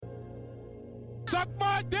Suck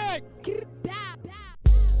my dick. Check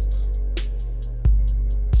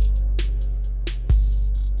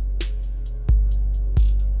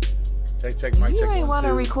my check. You ain't want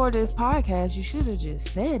to record this podcast. You should have just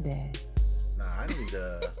said that. Nah, I need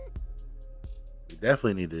to. We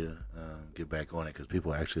definitely need to get back on it because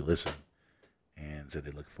people actually listen and said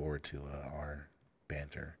they look forward to our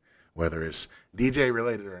banter, whether it's DJ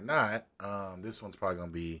related or not. This one's probably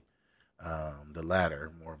gonna be the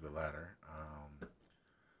latter, more of the latter.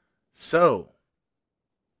 So,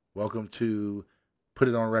 welcome to Put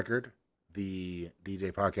It On Record, the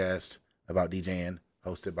DJ podcast about DJing,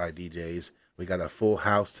 hosted by DJs. We got a full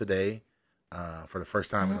house today for the first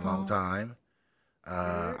time in a long time.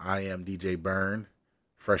 I am DJ Byrne,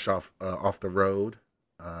 fresh off the road,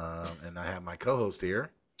 and I have my co-host here.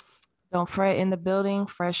 Don't fret in the building,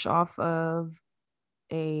 fresh off of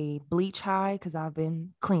a bleach high because I've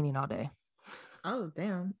been cleaning all day. Oh,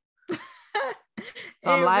 damn. So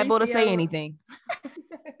I'm liable to say anything.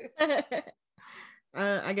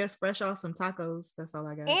 I guess fresh off some tacos. That's all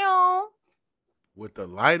I got. Ew. With the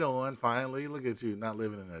light on, finally. Look at you, not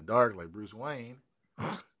living in the dark like Bruce Wayne.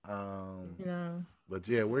 Yeah. But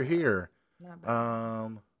yeah, we're here.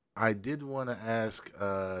 I did want to ask,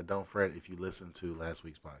 Don't Fret, if you listened to last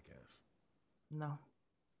week's podcast. No.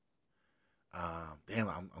 Damn,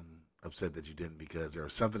 I'm upset that you didn't because there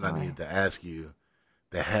was something I needed to ask you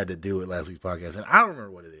that had to do with last week's podcast, and I don't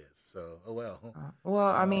remember what it is. So, oh well. Well,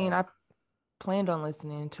 I mean, I planned on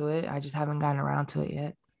listening to it. I just haven't gotten around to it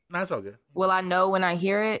yet. No, it's all good. Will I know when I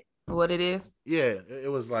hear it what it is? Yeah,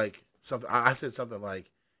 it was like something. I said something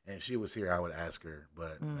like, and if she was here, I would ask her,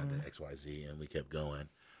 but I did XYZ, and we kept going.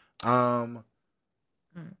 But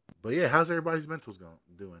yeah, how's everybody's mentals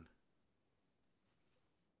doing?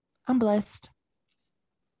 I'm blessed.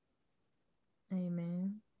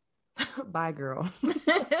 Amen. Bye, girl.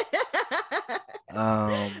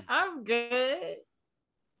 I'm good.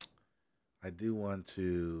 I do want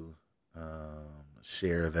to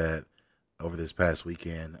share that over this past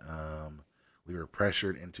weekend, we were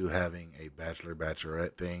pressured into having a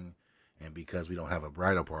bachelorette thing, and because we don't have a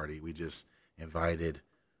bridal party, we just invited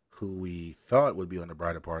who we thought would be on the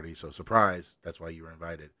bridal party. So surprise, that's why you were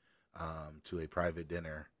invited to a private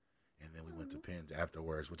dinner, and then we went to Penn's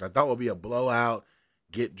afterwards, which I thought would be a blowout,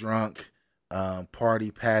 get drunk,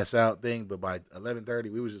 party, pass out thing. But by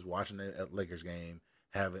 11:30, we was just watching the Lakers game,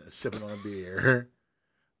 sipping on a beer.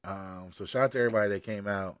 So shout out to everybody that came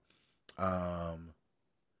out.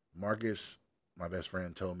 Marcus, my best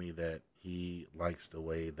friend, told me that he likes the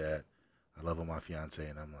way that I love on my fiance,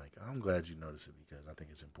 and I'm like, I'm glad you noticed it because I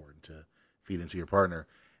think it's important to feed into your partner.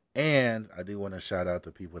 And I do want to shout out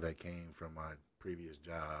the people that came from my previous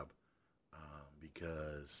job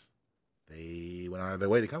because they went out of their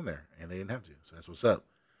way to come there, and they didn't have to. So that's what's up.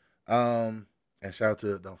 And shout out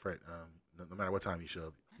to Don't Fret. No matter what time you showed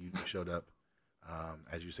up, you showed up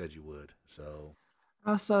as you said you would. So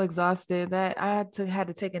I was so exhausted that I had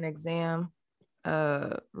to take an exam,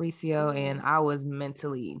 Recio, and I was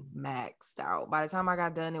mentally maxed out. By the time I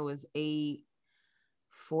got done, it was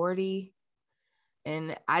 8:40,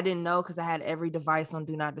 and I didn't know because I had every device on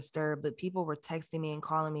Do Not Disturb, but people were texting me and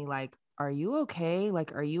calling me like, "Are you okay?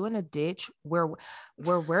 Like, are you in a ditch? We're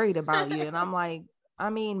worried about you." And I'm like,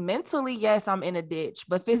 I mean, mentally, yes, I'm in a ditch,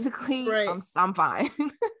 but physically, right. I'm fine.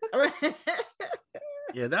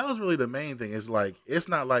 Yeah, that was really the main thing. It's like, it's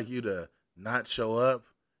not like you to not show up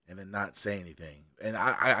and then not say anything. And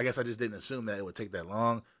I guess I just didn't assume that it would take that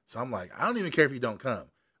long. So I'm like, I don't even care if you don't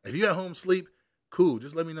come. If you at home sleep, cool.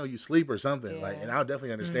 Just let me know you sleep or something. Yeah. Like, and I'll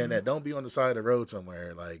definitely understand that. Don't be on the side of the road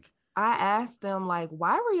somewhere. Like, I asked them, like,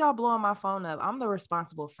 why were y'all blowing my phone up? I'm the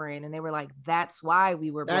responsible friend. And they were like, that's why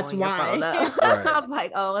we were blowing your phone up. Right. I was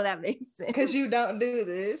like, oh, that makes sense. Because you don't do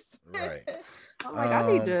this. Right. I'm like,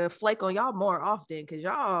 I need to flake on y'all more often because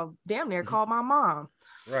y'all damn near called my mom.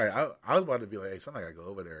 Right. I was about to be like, hey, somebody got to go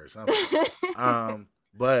over there or something.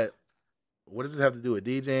 But what does it have to do with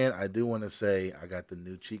DJing? I do want to say I got the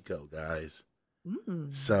new cheat code, guys.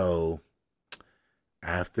 So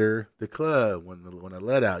after the club, when I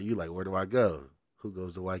let out, you like, where do I go? Who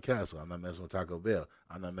goes to White Castle? I'm not messing with Taco Bell.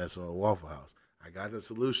 I'm not messing with Waffle House. I got the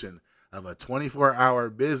solution of a 24-hour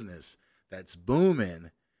business that's booming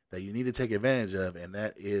that you need to take advantage of, and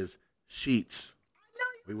that is Sheets.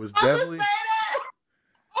 We was definitely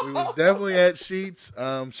at Sheets.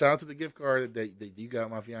 Shout out to the gift card that you got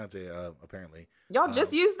my fiance, apparently. Y'all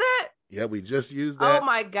just used that? Yeah, we just used that. Oh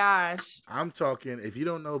my gosh. I'm talking, if you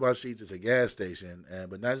don't know about Sheets, it's a gas station,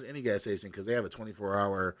 but not just any gas station, because they have a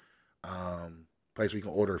 24-hour place where you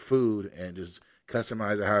can order food and just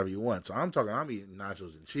customize it however you want. So I'm eating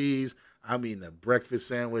nachos and cheese. I mean, a breakfast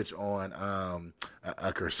sandwich on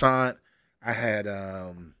a croissant. I had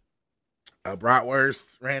a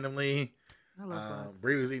bratwurst randomly. I love brats.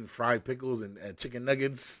 Bree was eating fried pickles and chicken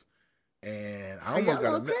nuggets, and Are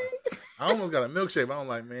y'all okay? I almost got a milkshake. But I'm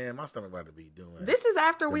like, man, my stomach about to be doing This is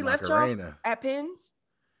after the we left y'all Macarena. at Penn's.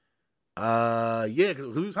 Yeah, because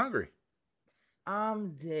who's hungry?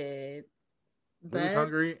 I'm dead. Who's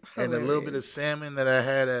hungry? And the little bit of salmon that I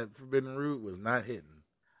had at Forbidden Root was not hitting.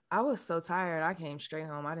 I was so tired. I came straight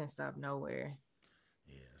home. I didn't stop nowhere.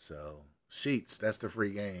 Yeah, so Sheets, that's the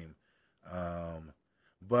free game.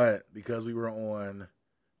 But because we were on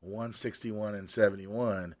 161 and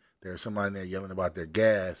 71, there was somebody there yelling about their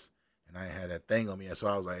gas, and I had that thing on me. So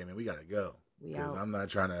I was like, hey, man, we got to go. Because I'm not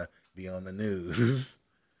trying to be on the news.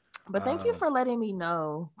 But thank you for letting me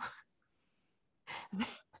know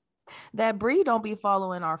that Bree don't be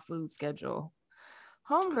following our food schedule.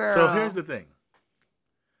 Homegirl. So here's the thing.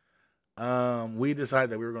 We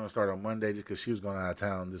decided that we were going to start on Monday just because she was going out of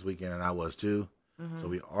town this weekend and I was too. Mm-hmm. So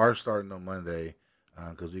we are starting on Monday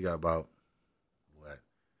because we got about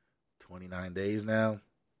 29 days now,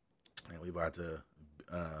 and we about to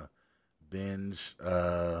binge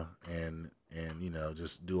and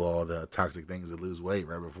just do all the toxic things to lose weight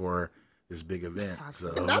right before this big event.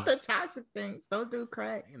 So not the toxic things. Don't do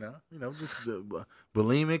crack. Just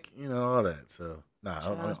bulimic, all that. So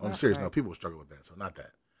on serious note, people struggle with that. So not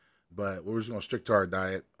that. But we're just going to stick to our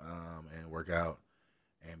diet and work out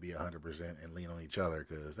and be 100% and lean on each other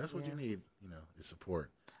because that's what you need, is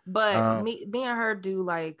support. But me and her do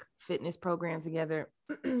like fitness programs together.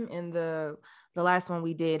 And the last one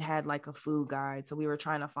we did had like a food guide. So we were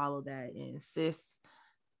trying to follow that. And sis,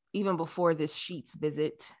 even before this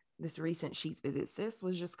recent Sheets visit, sis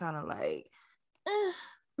was just kind of like,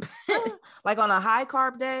 like on a high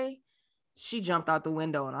carb day. She jumped out the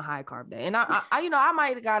window on a high carb day. And I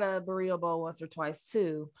might have got a burrito bowl once or twice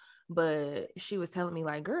too, but she was telling me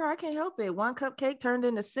like, girl, I can't help it. 1 cupcake turned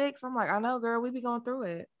into 6. I'm like, I know, girl, we be going through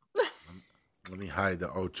it. Let me hide the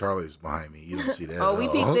old Charlie's behind me. You don't see that. We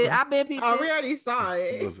peeped it. I've been peeped it. We already saw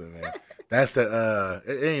it. Listen, man. That's it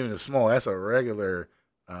ain't even a small, that's a regular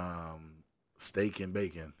steak and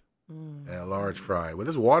bacon. And a large fry. But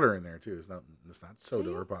there's water in there too. It's not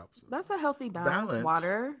soda or pop. So. That's a healthy balance.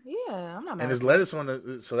 Water. Yeah, I'm not mad. And there's lettuce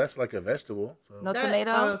on so that's like a vegetable. So. No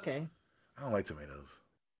tomato? Oh, okay. I don't like tomatoes.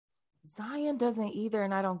 Zion doesn't either,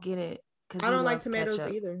 and I don't get it. I don't like tomatoes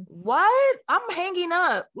either. What? I'm hanging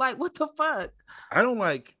up. Like, what the fuck? I don't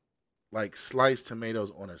like sliced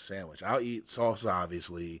tomatoes on a sandwich. I'll eat salsa,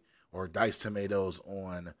 obviously, or diced tomatoes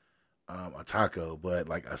on a taco, but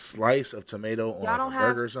like a slice of tomato on like a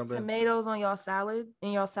burger or something. Tomatoes on your salad,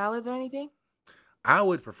 in your salads or anything? I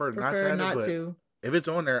would prefer not to have not it, but to. If it's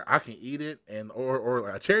on there, I can eat it, and or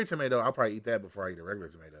like a cherry tomato, I'll probably eat that before I eat a regular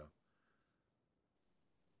tomato.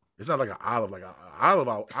 It's not like an olive. Like an olive,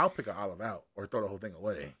 I'll pick an olive out or throw the whole thing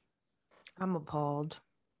away. I'm appalled.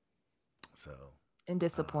 So. And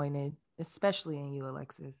disappointed, especially in you,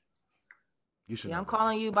 Alexis. You should. Yeah, I'm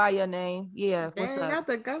calling you by your name. Yeah, what's up? Not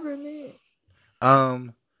the government.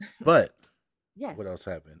 But yes. What else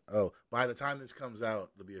happened? Oh, by the time this comes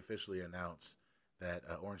out, it'll be officially announced that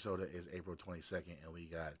Orange Soda is April 22nd, and we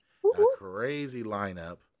got a crazy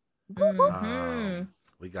lineup. Mm-hmm.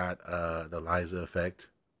 We got the Liza Effect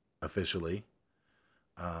officially.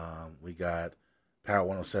 We got Power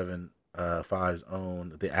 107.5's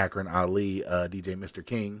own the Akron Ali DJ Mr.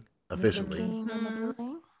 King officially. Mr. King in the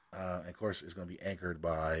building. And of course, it's going to be anchored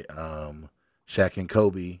by Shaq and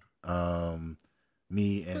Kobe,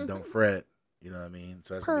 me and Don't Fret. You know what I mean?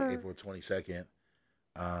 So that's going to be April 22nd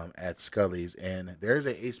at Scully's. And there's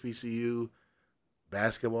a HBCU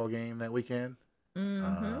basketball game that weekend.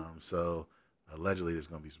 Mm-hmm. So allegedly there's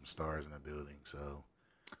going to be some stars in the building. So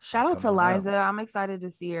shout out to Liza. I'm excited to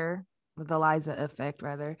see her. The Liza Effect,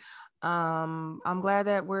 rather. I'm glad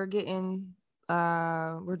that we're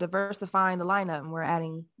diversifying the lineup and we're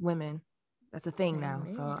adding women. That's a thing now.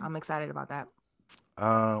 So I'm excited about that.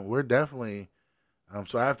 We're definitely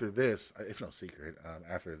so after this, it's no secret.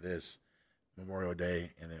 After this Memorial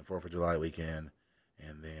Day and then 4th of July weekend,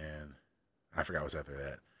 and then I forgot what's after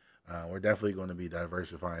that. We're definitely going to be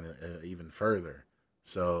diversifying even further.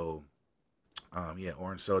 So,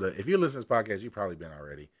 Orange Soda. If you listen to this podcast, you've probably been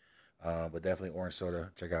already. But definitely Orange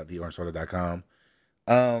Soda. Check out theorangesoda.com.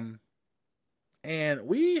 And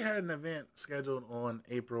we had an event scheduled on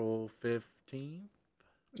April 15th.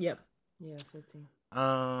 Yep. Yeah, 15th.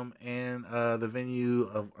 And the venue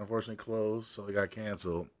unfortunately closed, so it got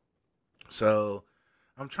canceled. So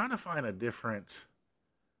I'm trying to find a different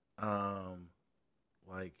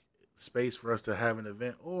space for us to have an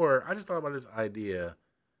event. Or I just thought about this idea.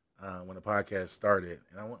 when the podcast started,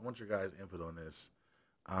 and I want your guys' input on this.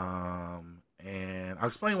 And I'll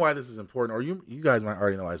explain why this is important, or you guys might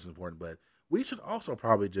already know why this is important, but we should also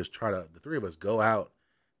probably just try to, the three of us, go out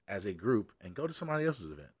as a group and go to somebody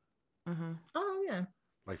else's event. Mm-hmm. Oh yeah.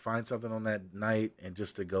 Like find something on that night and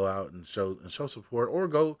just to go out and show support, or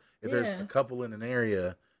go if there's a couple in an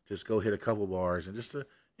area, just go hit a couple bars and just to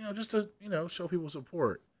show people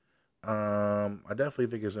support. I definitely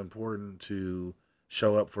think it's important to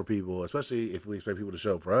show up for people, especially if we expect people to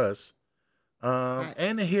show up for us. Right.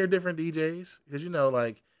 And to hear different DJs, because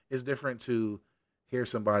like it's different to hear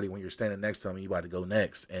somebody when you're standing next to them and you about to go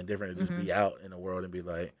next, and different to just be out in the world and be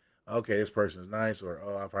like, okay, this person's nice, or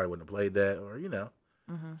I probably wouldn't have played that, or So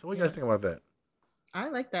what do you guys think about that? I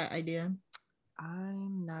like that idea.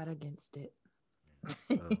 I'm not against it.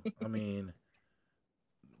 So, I mean,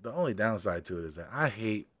 the only downside to it is that I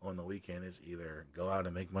hate on the weekend is either go out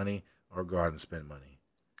and make money or go out and spend money.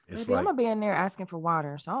 It's Maybe like, I'm gonna be in there asking for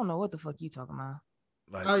water, so I don't know what the fuck you talking about.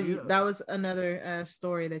 Like, that was another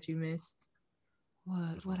story that you missed.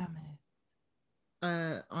 What I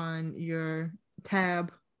missed? On your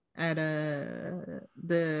tab at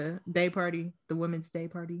the day party, the women's day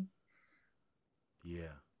party.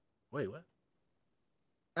 Yeah. Wait, what?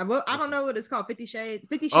 I don't know what it's called. 50 Shades.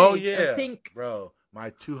 Oh yeah, of pink. Bro,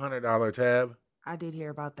 my $200 tab. I did hear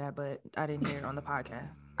about that, but I didn't hear it on the podcast.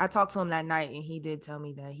 I talked to him that night, and he did tell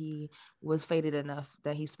me that he was faded enough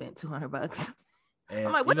that he spent $200. And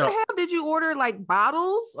I'm like, what the hell did you order? Like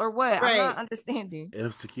bottles or what? Right. I'm not understanding. It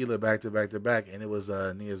was tequila back to back to back, and it was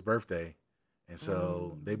Nia's birthday, and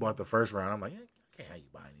so they bought the first round. I'm like, I can't have you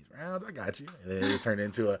buying these rounds. I got you. And then it just turned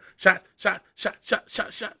into a shots,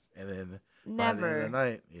 and then never by the end of the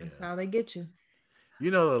night. Yeah. That's how they get you.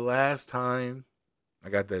 The last time I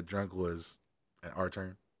got that drunk was at our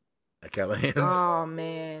turn at Callahan's. Oh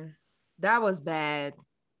man, that was bad.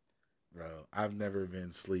 Bro, I've never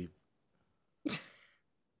been sleep.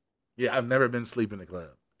 Yeah, I've never been sleep in the club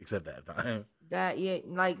except that time. That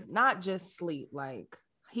like not just sleep, like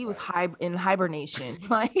he was in hibernation.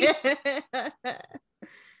 Like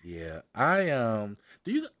yeah, I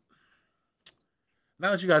do you now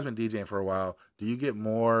that you guys been DJing for a while, do you get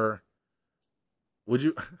more? Would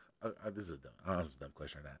you? This is a dumb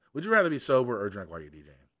question or not. Would you rather be sober or drunk while you're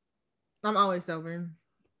DJing? I'm always sober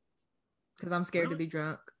because I'm scared to be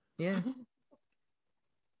drunk. Yeah.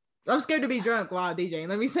 I'm scared to be drunk while DJing.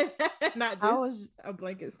 Let me say that. Not just a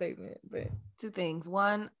blanket statement, but two things.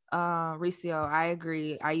 One, Ricio, I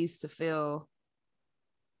agree. I used to feel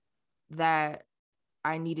that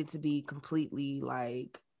I needed to be completely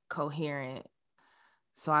like coherent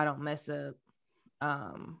so I don't mess up.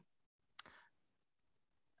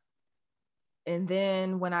 And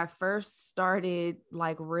then when I first started,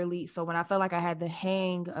 like really, so when I felt like I had the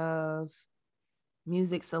hang of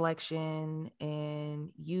music selection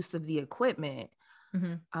and use of the equipment,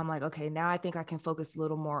 I'm like, okay, now I think I can focus a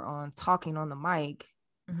little more on talking on the mic.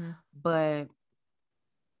 But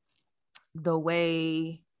the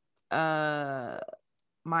way my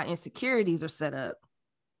insecurities are set up,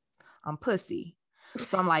 I'm pussy.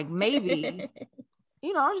 So I'm like, maybe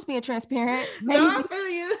I'm just being transparent. Maybe, no, I feel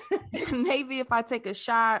you. Maybe if I take a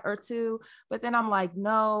shot or two, but then I'm like,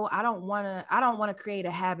 no, I don't want to create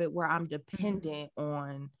a habit where I'm dependent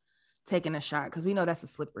on taking a shot, because we know that's a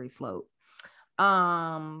slippery slope. But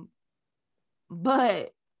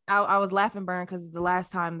I was laughing, Burn, because the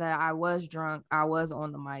last time that I was drunk, I was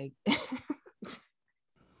on the mic.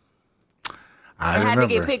 I had to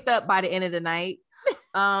get picked up by the end of the night.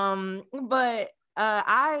 But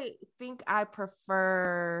I think I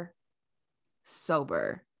prefer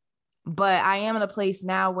sober, but I am in a place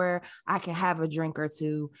now where I can have a drink or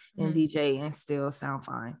two and DJ and still sound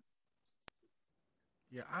fine.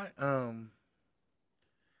 Yeah,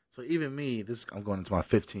 so even me, I'm going into my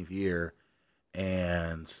 15th year,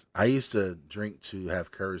 and I used to drink to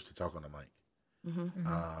have courage to talk on the mic.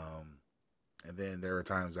 And then there were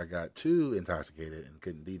times I got too intoxicated and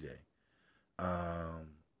couldn't DJ.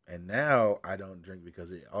 And now I don't drink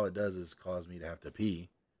because all it does is cause me to have to pee.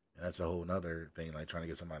 And that's a whole nother thing, like trying to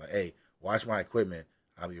get somebody like, hey, watch my equipment.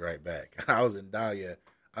 I'll be right back. I was in Dahlia.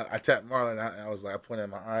 I tapped Marlon and I was like, I pointed at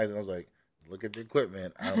my eyes and I was like, look at the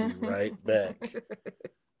equipment. I'll be right back.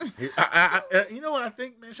 You know what I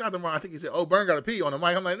think, man? Shout out to Marlon. I think he said, "Oh, Burn got to pee on the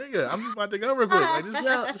mic." I'm like, "Nigga, I'm just about to go real quick." Like,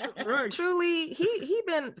 just relax. Truly,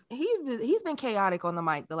 he's been chaotic on the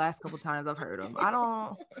mic the last couple times I've heard him. I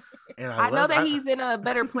know that he's in a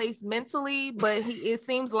better place mentally, but it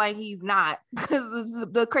seems like he's not, because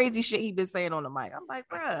the crazy shit he's been saying on the mic. I'm like,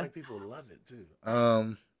 bruh. I feel like people love it too.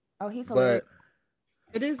 He's hilarious.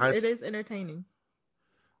 It is entertaining.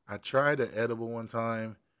 I tried an edible one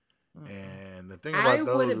time, And the thing I about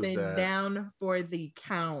those would have is been that down for the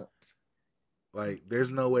count. like there's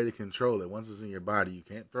no way to control it. Once it's in your body, you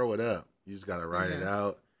can't throw it up. You just gotta ride it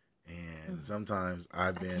out. And sometimes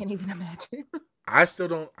I can't even imagine. I still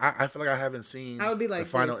don't. I feel like I haven't seen I would be like the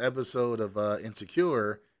final this. episode of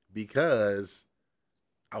Insecure because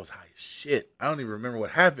I was high as shit. I don't even remember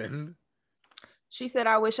what happened. She said,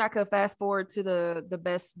 "I wish I could fast forward to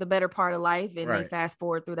the better part of life," and they fast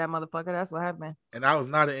forward through that motherfucker. That's what happened. And I was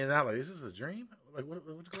nodding in and out like, "Is this a dream? Like,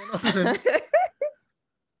 what's going on?"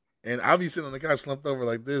 And I'll be sitting on the couch slumped over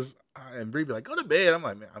like this, and Bree be like, "Go to bed." I'm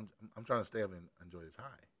like, "Man, I'm trying to stay up and enjoy this high."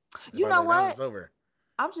 You know what? It's over.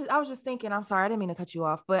 I was just thinking. I'm sorry, I didn't mean to cut you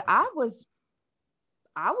off, but I was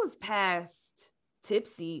past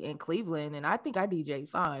tipsy in Cleveland, and I think I DJ'd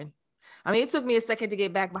fine. I mean, it took me a second to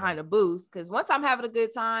get back behind the booth because once I'm having a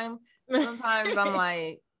good time, sometimes I'm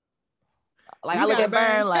like I look at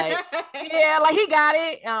Burn like, yeah, like he got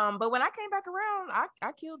it. But when I came back around,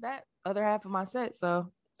 I killed that other half of my set,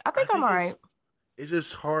 so I think I'm all right. It's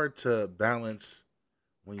just hard to balance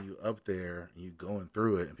when you up there and you going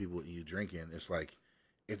through it and people you drinking. It's like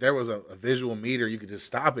if there was a visual meter, you could just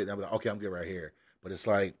stop it and I'd be like, okay, I'm good right here. But it's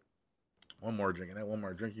like one more drink and that one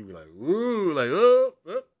more drink, you'd be like, ooh, like, oh,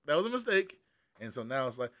 that was a mistake. And so now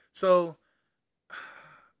it's like, so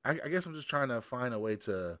I guess I'm just trying to find a way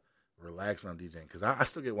to relax when I'm DJing because I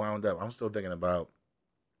still get wound up. I'm still thinking about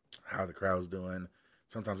how the crowd's doing.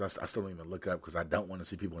 Sometimes I still don't even look up because I don't want to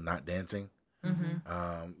see people not dancing.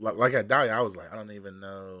 Mm-hmm. Like at Dahlia, I was like, I don't even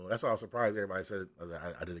know. That's why I was surprised everybody said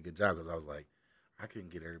I did a good job because I was like, I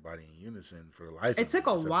couldn't get everybody in unison for the life. It took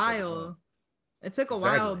a while. It took a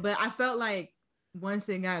while, but I felt like once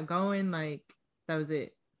it got going, like that was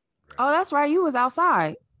it. Right. Oh, that's right. You was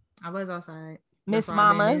outside. I was outside. Miss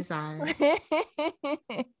Mamas. Yeah,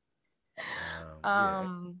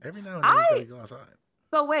 every now and then you go outside.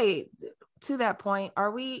 So wait, to that point,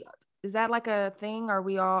 is that like a thing? How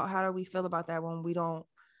do we feel about that when we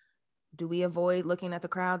do we avoid looking at the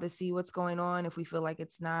crowd to see what's going on if we feel like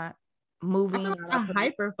it's not moving? I feel like I'm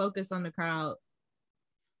hyper focused on the crowd,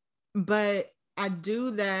 but I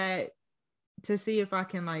do that to see if I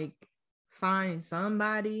can like find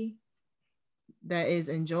somebody that is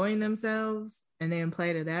enjoying themselves and then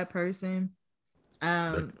play to that person.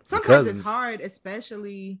 Sometimes it's hard,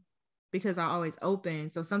 especially because I always open.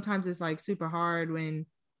 So sometimes it's like super hard when,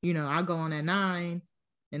 I go on at 9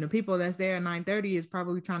 and the people that's there at 9:30 is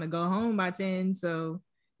probably trying to go home by 10. So,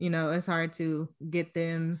 it's hard to get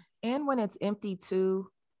them. And when it's empty too,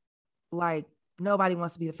 like nobody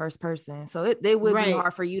wants to be the first person. So it would be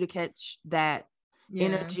hard for you to catch that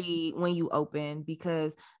energy when you open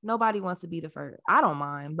because nobody wants to be the first. I don't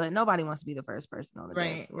mind, but nobody wants to be the first person on the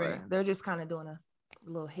dance floor. Right. They're just kind of doing a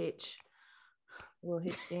little hitch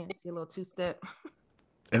dance, a little two-step.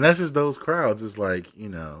 And that's just those crowds. It's like,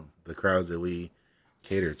 the crowds that we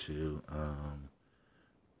cater to.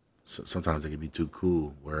 So sometimes they can be too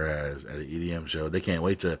cool. Whereas at an EDM show, they can't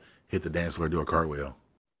wait to hit the dance floor, do a cartwheel.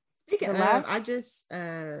 Speaking of, I just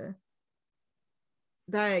that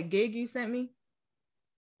gig you sent me,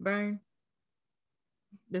 Burn,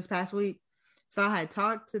 this past week. So I had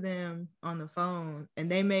talked to them on the phone, and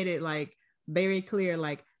they made it like very clear,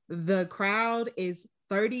 like the crowd is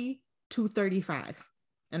 30 to 35,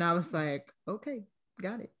 and I was like, okay,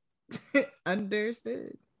 got it,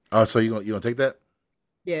 understood. Oh, so you gonna take that?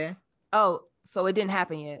 Yeah. Oh, so it didn't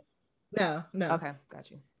happen yet? No. Okay, got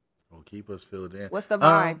you. Well, keep us filled in. What's the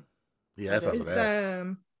vibe? Yeah, that's what I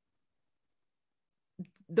was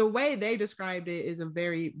the way they described it is a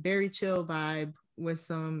very, very chill vibe with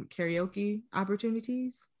some karaoke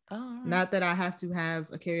opportunities. Oh. Not that I have to have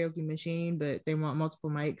a karaoke machine, but they want multiple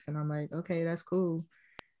mics, and I'm like, okay, that's cool.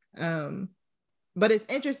 But it's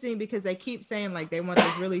interesting because they keep saying like they want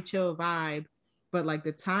this really chill vibe, but like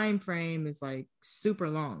the time frame is like super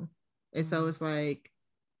long, and so it's like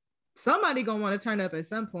somebody gonna want to turn up at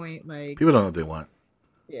some point. Like people don't know what they want.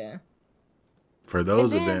 Yeah. For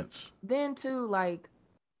those events. Then too, like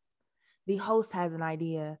the host has an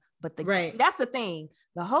idea, but right. That's the thing.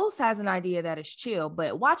 The host has an idea that is chill,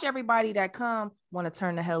 but watch everybody that come want to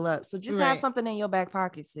turn the hell up. So just have something in your back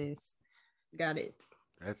pocket, sis. Got it.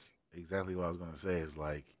 That's exactly what I was going to say is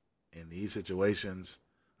like in these situations,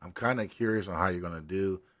 I'm kind of curious on how you're going to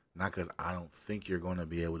do, not because I don't think you're going to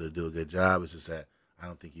be able to do a good job. It's just that I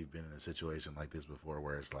don't think you've been in a situation like this before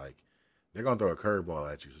where it's like they're going to throw a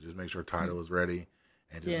curveball at you. So just make sure Tidal is ready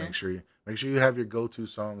and just make sure you have your go-to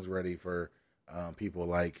songs ready for people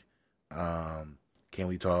like Can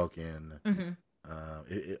We Talk? And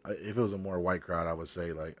if it was a more white crowd, I would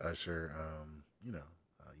say like Usher,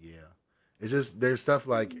 yeah. It's just there's stuff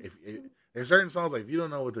like if There's certain songs like if you don't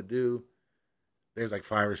know what to do, there's like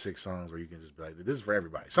 5 or 6 songs where you can just be like, this is for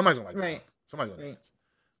everybody. Somebody's gonna like this song. Right. Somebody's gonna Right. dance.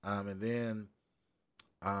 And then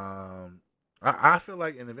I feel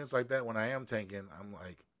like in events like that when I am tanking, I'm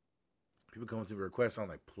like people come to me requests. I'm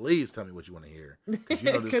like, please tell me what you want to hear because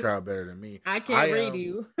you know this 'Cause crowd better than me. I can't read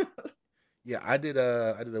you. Yeah, I did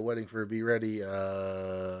a wedding for Be Ready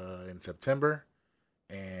in September,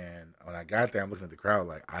 and when I got there, I'm looking at the crowd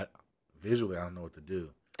like I don't know what to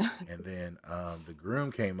do. And then the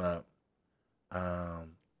groom came up. I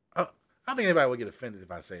don't think anybody would get offended if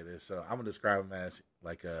I say this, so I'm gonna describe him as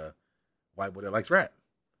like a white boy that likes rap,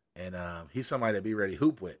 and he's somebody that Be Ready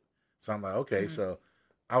hoop with. So I'm like, okay, so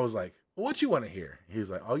I was like, well, what you want to hear? He was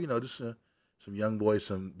like, oh, just some young boy,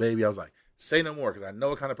 some baby. I was like, say no more because I know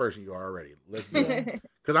what kind of person you are already. Let's go.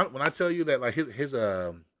 Because when I tell you that like his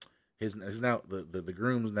now the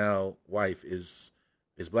groom's now wife is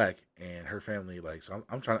black and her family like so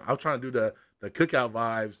I'm trying to do the cookout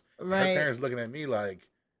vibes. Right. Her parents looking at me like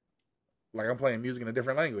I'm playing music in a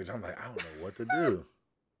different language. I'm like I don't know what to do.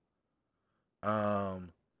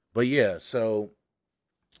 But yeah, so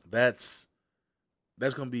that's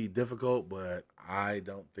gonna be difficult, but I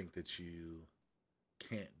don't think that you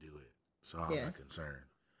can't do it. So I'm not concerned.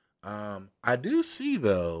 I do see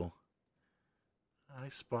though. I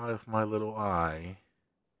spy with my little eye.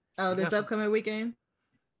 Oh, this upcoming weekend?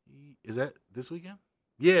 Is that this weekend?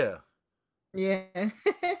 Yeah. Yeah.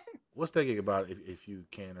 What's that gig about if you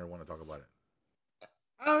can or want to talk about it?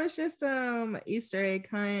 Oh, it's just Easter egg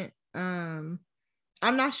hunt. I'm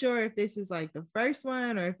not sure if this is like the first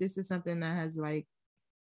one or if this is something that has like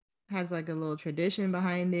a little tradition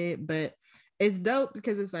behind it, but it's dope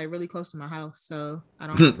because it's like really close to my house, so I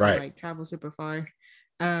don't have to like travel super far.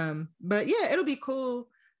 But yeah, it'll be cool.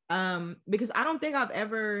 Because I don't think I've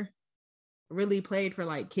ever really played for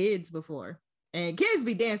like kids before, and kids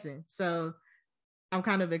be dancing, so I'm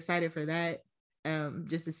kind of excited for that.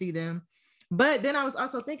 Just to see them. But then I was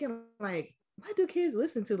also thinking like, what do kids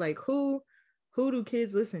listen to? Like who do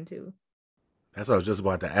kids listen to? That's what I was just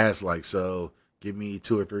about to ask. Like, so give me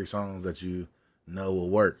 2 or 3 songs that you know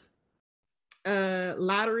will work.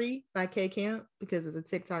 Lottery by K Camp because it's a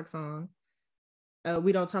TikTok song.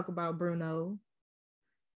 We Don't Talk About Bruno.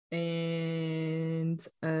 And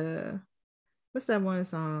what's that one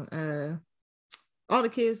song? All the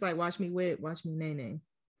kids like Watch Me Whip, Watch Me Nay Nay.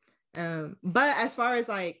 But as far as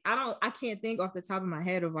like I can't think off the top of my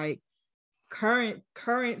head of like current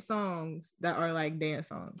songs that are like dance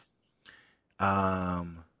songs.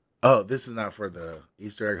 Oh, this is not for the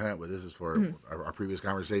Easter egg hunt, but this is for our previous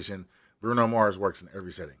conversation. Bruno Mars works in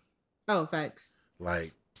every setting. Oh, facts.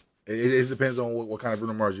 Like it depends on what kind of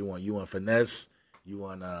Bruno Mars you want. You want finesse? You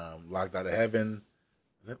want Locked Out of Heaven?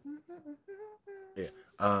 Is that?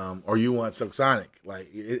 Yeah. Or you want Silk Sonic? Like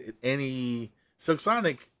any Silk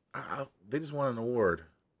Sonic? They just won an award,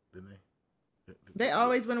 didn't they? They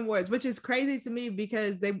always win awards, which is crazy to me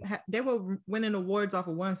because they were winning awards off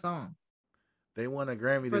of one song. They won a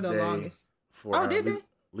Grammy for today the longest. For did they?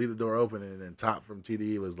 Leave the Door Open, and then Top from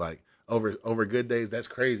TDE was like over Good Days. That's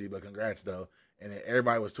crazy, but congrats though. And then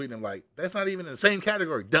everybody was tweeting him like, that's not even in the same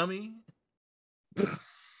category, dummy.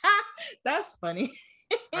 That's funny.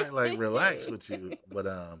 I like relax with you, but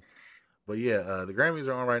yeah, the Grammys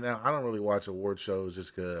are on right now. I don't really watch award shows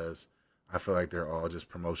just because I feel like they're all just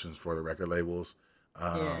promotions for the record labels.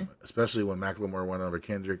 Especially when Macklemore went over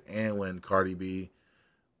Kendrick and when Cardi B,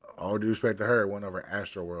 all due respect to her, went over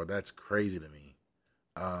Astroworld. That's crazy to me.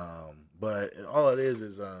 But all it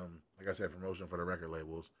is like I said, promotion for the record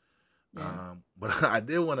labels. Yeah. But I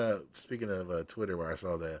did want to, speaking of Twitter where I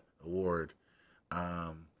saw that award,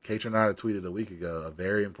 K Tronada tweeted a week ago a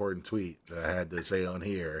very important tweet that I had to say on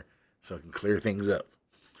here so I can clear things up.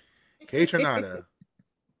 K Tronada,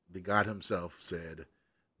 the God himself, said,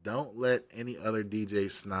 "Don't let any other DJ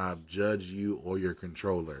snob judge you or your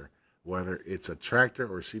controller. Whether it's a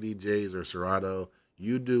Tractor or CDJs or Serato,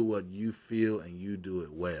 you do what you feel and you do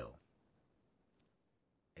it well."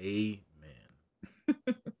 Amen.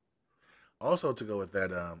 Also, to go with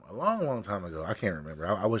that, a long time ago, I can't remember.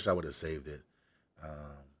 I wish I would have saved it.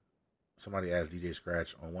 Somebody asked DJ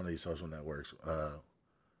Scratch on one of these social networks,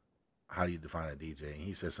 how do you define a DJ? And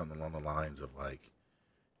he said something along the lines of like,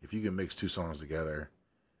 if you can mix 2 songs together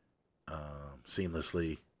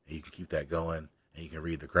seamlessly, and you can keep that going, and you can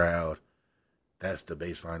read the crowd, that's the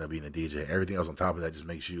baseline of being a DJ. Everything else on top of that just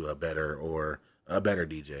makes you a better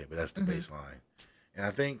DJ, but that's the baseline. And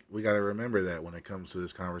I think we got to remember that when it comes to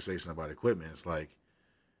this conversation about equipment, it's like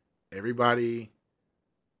everybody,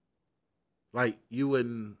 like you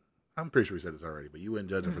wouldn't, I'm pretty sure we said this already, but you wouldn't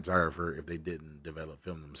judge a photographer if they didn't develop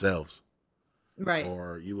film themselves. Right.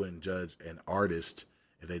 or you wouldn't judge an artist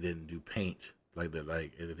if they didn't do paint, like if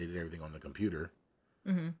they did everything on the computer.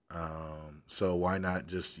 Mm-hmm. So why not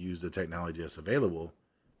just use the technology that's available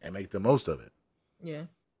and make the most of it? Yeah.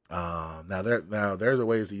 Now there's a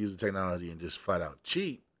ways to use the technology and just flat out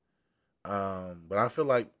cheat. But I feel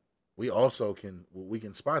like we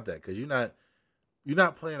can spot that because you're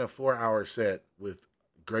not playing a 4 hour set with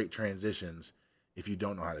great transitions if you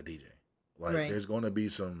don't know how to DJ. Like Right. there's going to be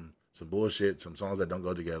some bullshit, some songs that don't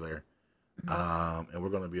go together, Mm-hmm. and we're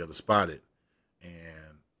going to be able to spot it.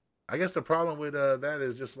 And I guess the problem with that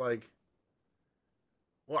is just like,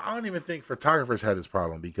 well, I don't even think photographers had this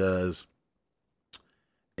problem because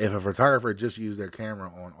if a photographer just used their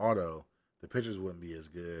camera on auto, the pictures wouldn't be as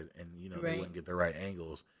good, and they Right. wouldn't get the right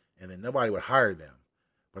angles, and then nobody would hire them.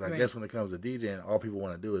 But I Right. guess when it comes to DJing, all people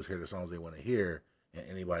want to do is hear the songs they want to hear, and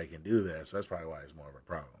anybody can do that. So that's probably why it's more of a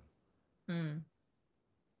problem. Mm.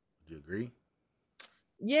 Do you agree?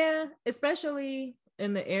 Yeah, especially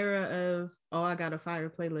in the era of, oh, I got a fire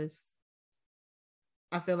playlist.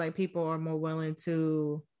 I feel like people are more willing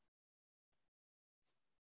to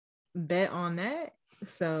bet on that.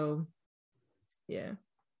 So yeah.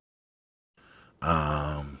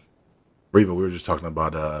 Um, Reva, we were just talking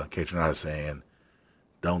about Kate and I saying,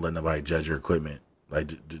 don't let nobody judge your equipment.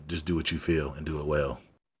 Like, just do what you feel and do it well.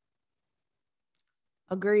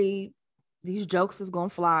 Agreed. These jokes is gonna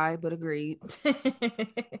fly, but agreed.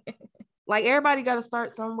 Like everybody got to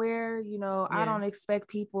start somewhere. I Yeah. don't expect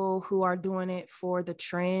people who are doing it for the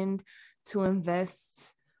trend to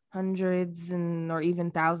invest hundreds and or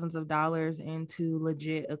even thousands of dollars into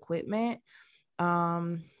legit equipment.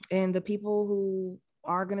 And the people who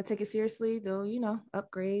are going to take it seriously, they'll,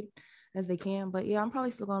 upgrade as they can. But yeah, I'm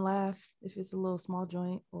probably still going to laugh if it's a little small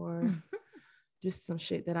joint or just some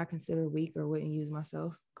shit that I consider weak or wouldn't use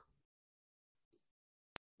myself.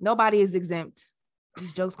 Nobody is exempt.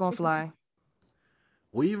 These jokes going to fly.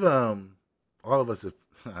 We've all of us have.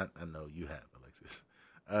 I know you have, Alexis.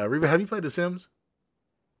 Reva, have you played The Sims?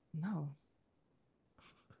 No.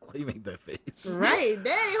 Why you make that face? Right.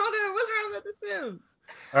 Dang, hold on. What's wrong with The Sims?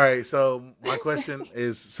 All right. So my question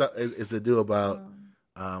is to do about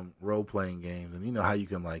Um, role playing games, and you know how you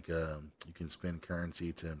can you can spend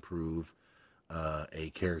currency to improve a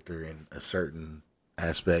character in a certain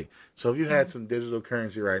aspect. So if you had some digital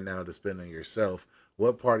currency right now to spend on yourself,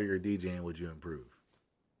 what part of your DJing would you improve?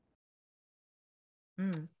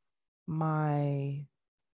 Mm. my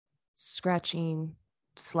scratching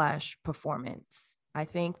slash performance. I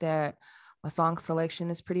think that my song selection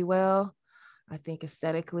is pretty well. I think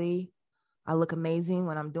aesthetically, I look amazing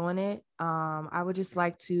when I'm doing it. I would just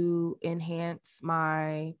like to enhance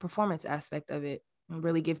my performance aspect of it and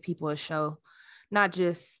really give people a show, not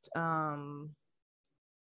just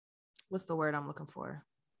what's the word I'm looking for?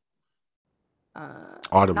 Not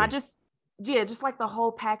Audibly. just yeah, just like the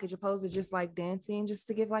whole package, opposed to just like dancing, just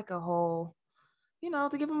to give like a whole,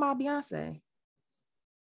 to give them my Beyonce.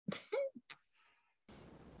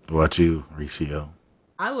 What about you, Ricio?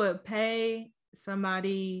 I would pay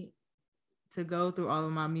somebody to go through all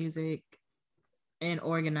of my music and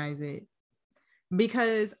organize it,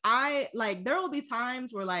 because I like there will be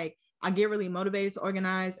times where like I get really motivated to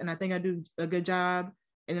organize and I think I do a good job,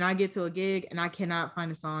 and then I get to a gig and I cannot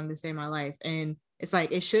find a song to save my life, and it's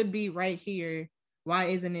like it should be right here. Why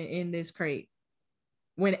isn't it in this crate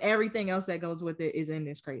when everything else that goes with it is in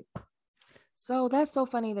this crate? So that's so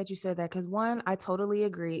funny that you said that because one, I totally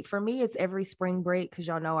agree. For me, it's every spring break because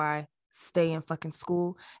y'all know I stay in fucking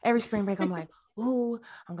school. Every spring break, I'm like, ooh,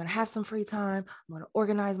 I'm gonna have some free time. I'm gonna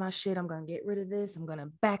organize my shit. I'm gonna get rid of this. I'm gonna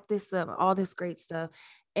back this up, all this great stuff.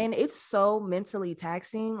 And it's so mentally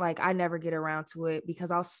taxing. Like I never get around to it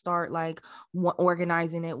because I'll start like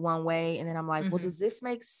organizing it one way, and then I'm like, well, Mm-hmm. does this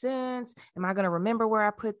make sense? Am I gonna remember where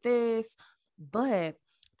I put this? But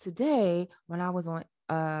today, when I was on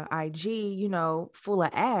IG, full of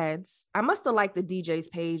ads. I must have liked the DJ's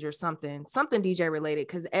page or something DJ related,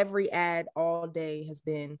 because every ad all day has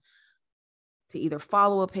been to either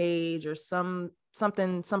follow a page or some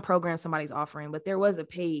program somebody's offering. But there was a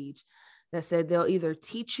page that said they'll either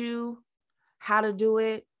teach you how to do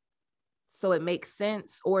it so it makes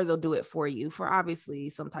sense, or they'll do it for you for obviously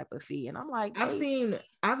some type of fee. And I'm like, I've babe,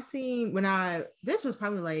 seen when this was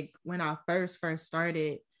probably like when I first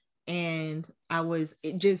started, and I was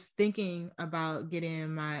just thinking about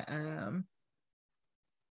getting my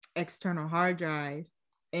external hard drive,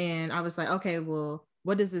 and I was like, okay, well,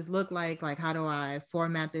 what does this look like? Like, how do I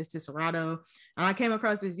format this to Serato? And I came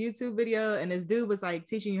across this YouTube video, and this dude was like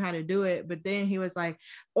teaching you how to do it. But then he was like,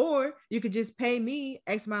 or you could just pay me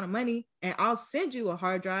X amount of money and I'll send you a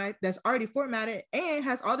hard drive that's already formatted and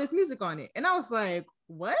has all this music on it. And I was like,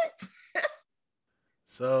 what?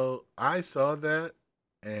 So I saw that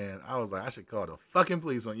and I was like, I should call the fucking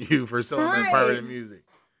police on you for selling that Right. pirated music.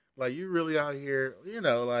 Like, you really out here,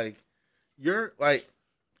 like, you're like,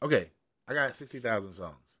 okay, I got 60,000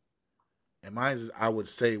 songs. And mine is, I would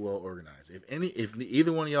say, well organized. If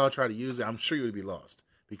either one of y'all try to use it, I'm sure you would be lost,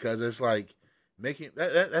 because it's like making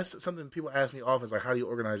that's something people ask me often. Is like, how do you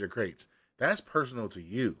organize your crates? That's personal to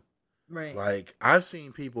you. Right. Like, I've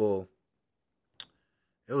seen people.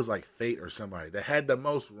 It was like Fate or somebody that had the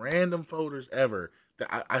most random folders ever.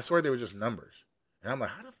 That I swear they were just numbers. And I'm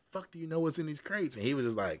like, how the fuck do you know what's in these crates? And he was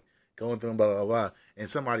just like going through them, blah blah blah. And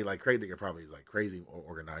somebody like Crate Digger probably is like crazy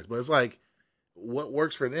organized, but it's like, what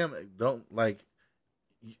works for them. Don't like.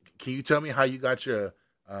 Can you tell me how you got your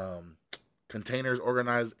containers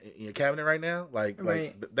organized in your cabinet right now?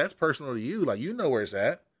 Right. That's personal to you. Like, you know where it's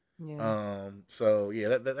at. Yeah. So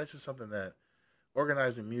yeah, that's just something that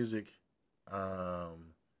organizing music.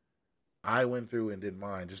 I went through and did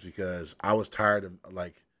mine just because I was tired of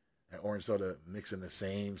like an Orange Soda mixing the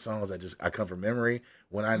same songs that just I come from memory.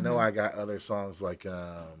 When I know Mhm. I got other songs like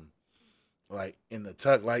In the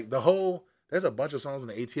Tuck, like the whole. There's a bunch of songs in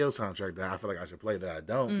the ATO soundtrack that I feel like I should play that I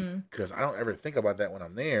don't, Mm. because I don't ever think about that when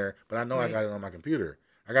I'm there. But I know I Right. got it on my computer.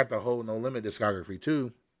 I got the whole No Limit discography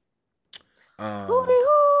too. Hootie Um,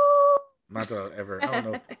 hoo. Not that I ever. I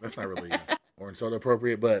don't know if that's not really Orange Soda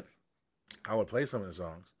appropriate, but I would play some of the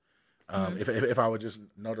songs. Mhm. If I would just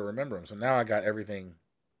know to remember them. So now I got everything.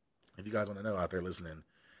 If you guys want to know out there listening,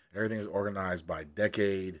 everything is organized by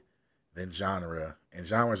decade, then genre, and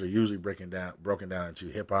genres are usually broken down into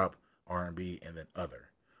hip hop, R&B, and then other,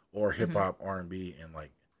 or hip Mhm. hop, R&B, and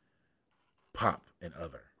like pop and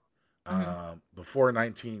other. Mhm. Before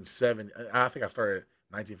 1970, I think I started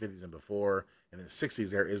 1950s and before, and in the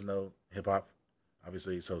 60s there is no hip hop,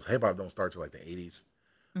 obviously. So hip hop don't start till like the 80s,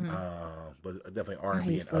 Mhm. but definitely I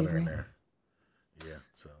R&B hate and other in slavery. there. Yeah,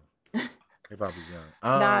 so hip hop is young.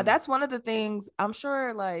 Nah, that's one of the things I'm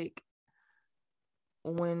sure, like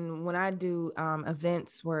when I do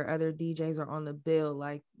events where other DJs are on the bill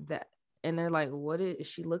like that, and they're like, what is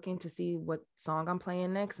she looking to see what song I'm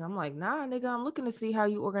playing next? And I'm like, nah, nigga, I'm looking to see how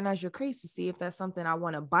you organize your crates to see if that's something I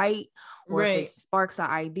want to bite, or if it Right. sparks an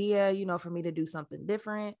idea, for me to do something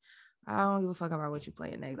different. I don't give a fuck about what you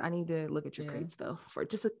playing next. I need to look at your Yeah. crates though for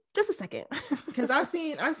just a second. Because I've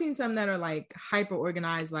seen some that are like hyper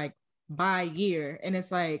organized, like by year, and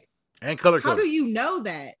it's like, and color how do coded. you know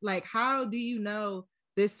that? Like, how do you know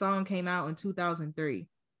this song came out in 2003?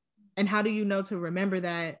 And how do you know to remember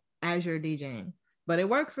that as you're DJing? But it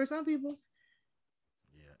works for some people.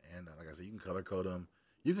 Yeah, and like I said, you can color code them.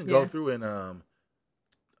 You can go Yeah. through and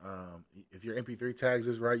if your MP3 tags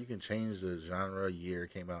is right, you can change the genre, year it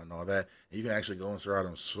came out, and all that. And you can actually go and sort out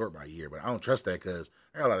and sort by year. But I don't trust that because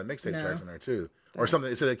I got a lot of mixtape No. tracks in there too, or something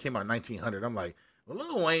that said it came out in 1900. I'm like, well,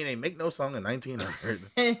 Lil Wayne ain't make no song in 1900.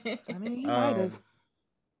 I mean, he might have. Damn,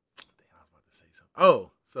 I was about to say something.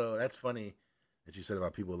 Oh, so that's funny that you said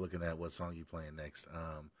about people looking at what song you playing next.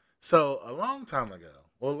 So a long time ago,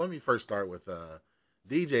 well, let me first start with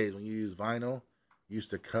DJs. When you use vinyl,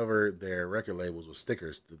 used to cover their record labels with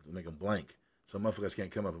stickers to make them blank, so motherfuckers can't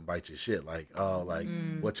come up and bite your shit. Like, oh, like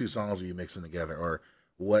Mm. what two songs are you mixing together, or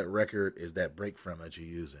what record is that break from that you're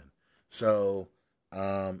using? So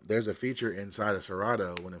there's a feature inside of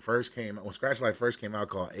Serato when when Scratch Life first came out,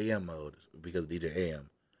 called AM mode, because of DJ AM,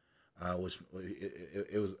 which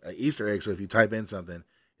it was an Easter egg. So if you type in something,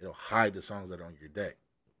 it'll hide the songs that are on your deck.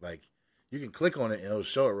 Like, you can click on it and it'll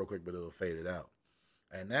show it real quick, but it'll fade it out.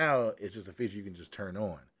 And now it's just a feature you can just turn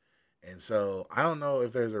on. And so I don't know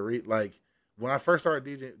if there's like when I first started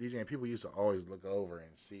DJing, people used to always look over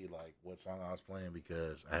and see like what song I was playing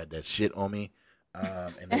because I had that shit on me,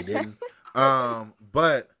 and they didn't.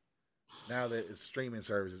 But now that it's streaming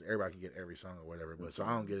services, everybody can get every song or whatever. But so I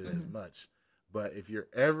don't get it as Mhm. much. But if you're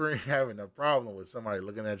ever having a problem with somebody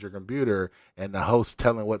looking at your computer and the host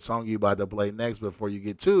telling what song you about to play next before you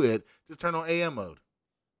get to it, just turn on AM mode.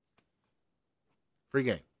 Free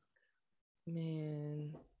game.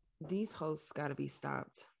 Man, these hosts got to be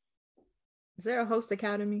stopped. Is there a host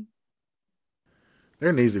academy?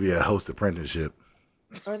 There needs to be a host apprenticeship.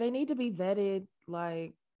 Or they need to be vetted.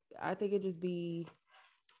 Like, I think it just be.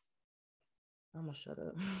 I'm gonna shut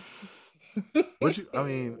up. I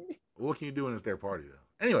mean, what can you do when it's their party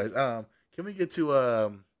though? Anyways, can we get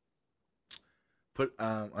to put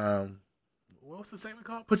what's the segment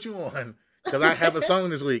called? Put you on. because I have a song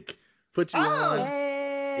this week. Put You Oh, On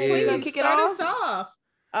Hey, you gonna is kick it start off? us off.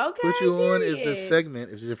 Okay. Put You On is the period. segment,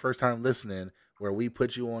 if it's your first time listening, where we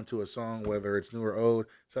put you on to a song, whether it's new or old,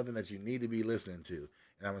 something that you need to be listening to.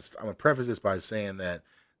 And I'm gonna preface this by saying that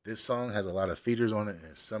this song has a lot of features on it, and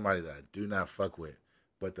it's somebody that I do not fuck with.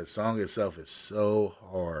 But the song itself is so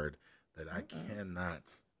hard that I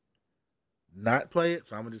cannot not play it.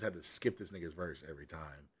 So I'm gonna just have to skip this nigga's verse every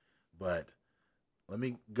time. But let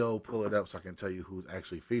me go pull it up so I can tell you who's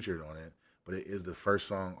actually featured on it. But it is the first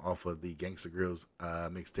song off of the Gangsta Grillz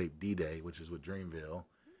mixtape D-Day, which is with Dreamville. Oh,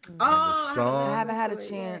 And the song, I haven't had a listened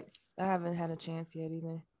to it yet. chance. I haven't had a chance yet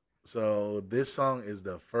either. so this song is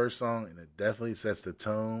the first song, and it definitely sets the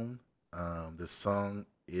tone. This song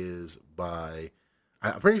is by,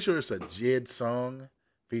 I'm pretty sure it's a JID song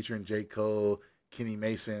featuring J. Cole, Kenny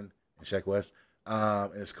Mason, and Sheck West.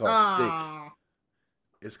 And it's called Stick. Aw.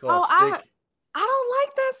 It's called Oh, Stick. I don't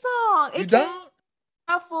like that song. You It don't?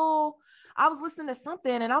 shuffle. I was listening to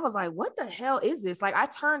something and I was like, what the hell is this? Like I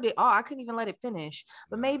turned it off. I couldn't even let it finish.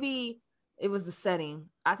 But Nah. maybe it was the setting.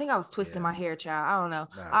 I think I was twisting Yeah. my hair, child. I don't know.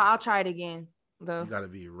 Nah. I'll try it again. Though. You gotta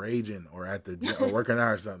be raging or at the gym or working out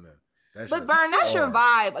or something. That But shit's Burn, that's your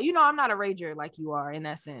hard. vibe. You know, I'm not a rager like you are in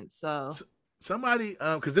that sense. So Somebody,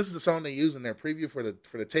 because this is the song they use in their preview for the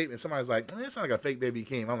tape, and somebody's like, "It sounds like a fake Baby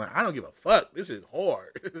Keem." I'm like, I don't give a fuck. This is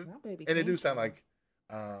hard, Not Baby and it do Keem. sound like,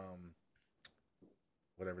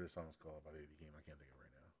 whatever the song's called by Baby Keem. I can't think of it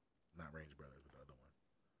right now. Not Range Brothers, but the other one.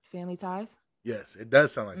 Family Ties. Yes, it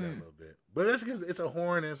does sound like that a little bit, but that's because it's a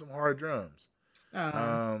horn and some hard drums.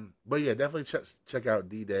 But yeah, definitely check out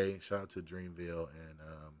D-Day. Shout out to Dreamville and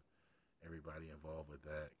everybody involved with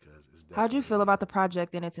that, because it's definitely. How'd you feel about the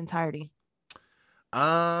project in its entirety?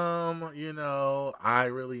 I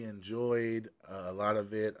really enjoyed a lot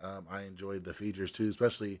of it. I enjoyed the features too,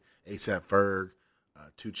 especially ASAP Ferg,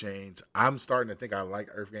 2 Chainz. I'm starting to think I like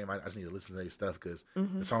Earth Game. I just need to listen to their stuff, because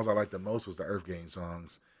the songs I liked the most was the Earth Game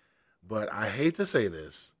songs. But I hate to say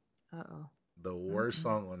this. Uh-oh. The worst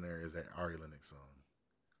song on there is that Ari Lennox song.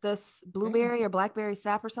 This Blueberry or Blackberry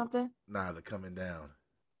Sap or something? Nah, the Coming Down.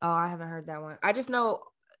 Oh, I haven't heard that one. I just know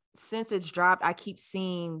since it's dropped, I keep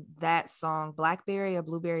seeing that song, Blackberry or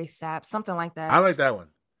Blueberry Sap, something like that. I like that one.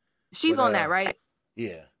 She's But, on that, right?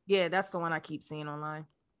 Yeah. Yeah, that's the one I keep seeing online.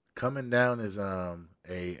 Coming Down is a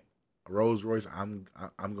Rolls Royce I'm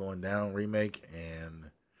Going Down remake, and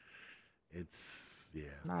it's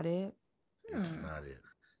Not it. it's not it.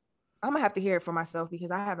 I'm gonna have to hear it for myself because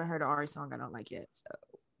I haven't heard an Ari song I don't like yet. So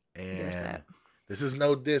there's And that. this is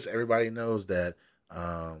no diss. Everybody knows that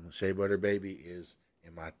Shea Butter Baby is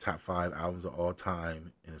in my top 5 albums of all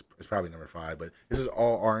time, and it's probably number 5. But this is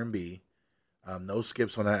all R&B. No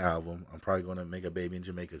skips on that album. I'm probably going to make a Baby in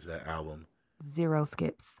Jamaica to that album. 0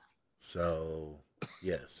 skips. So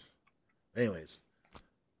yes. Anyways,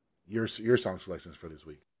 your song selections for this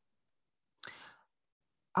week.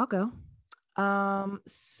 I'll go.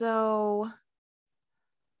 So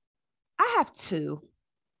I have 2.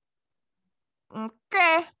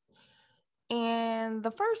 Okay. And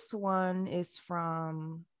the first one is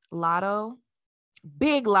from Lotto,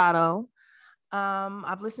 Big Lotto.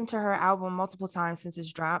 I've listened to her album multiple times since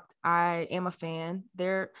it's dropped. I am a fan.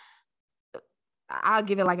 I'll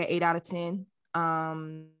give it like an 8 out of 10.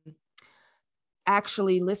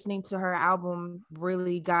 Actually listening to her album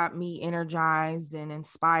really got me energized and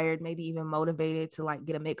inspired, maybe even motivated to like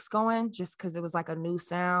get a mix going, just because it was like a new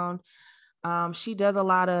sound. She does a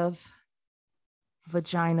lot of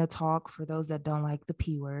vagina talk for those that don't like the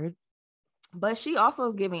P word, but she also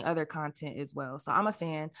is giving other content as well. So I'm a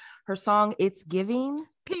fan. Her song, It's Giving,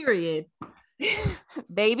 period.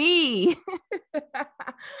 baby.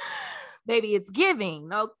 Baby, it's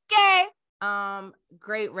giving. Okay.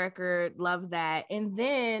 Great record, love that. And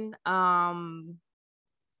then let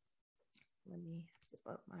me zip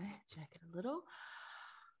up my jacket a little.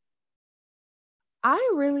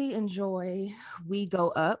 I really enjoy We Go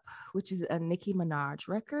Up, which is a Nicki Minaj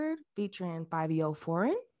record featuring 5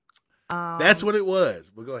 Foreign. That's what it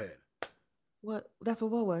was. But go ahead. What? That's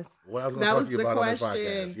what was? What I was going to talk to you about on this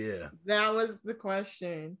podcast. Yeah. That was the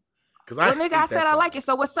question. Because nigga, I said I like it.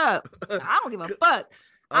 So what's up? I don't give a fuck.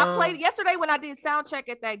 I played yesterday when I did sound check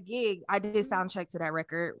at that gig. I did sound check to that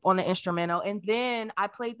record on the instrumental, and then I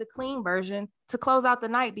played the clean version to close out the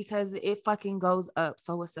night because it fucking goes up.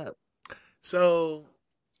 So what's up? So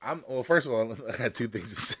first of all, I had 2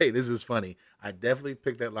 things to say. This is funny. I definitely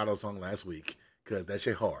picked that Lotto song last week because that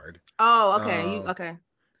shit hard. Oh, okay. Okay.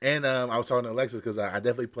 And I was talking to Alexis because I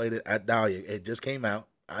definitely played it at Dahlia. It just came out.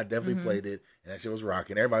 I definitely played it, and that shit was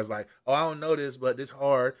rocking. Everybody's like, "Oh, I don't know this, but it's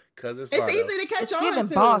hard because it's Lotto." Easy to catch It's on giving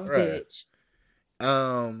to. boss Right. bitch.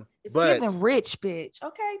 It's But giving rich bitch.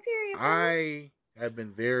 Okay, period. I have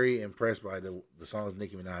been very impressed by the songs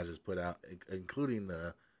Nicki Minaj has put out, including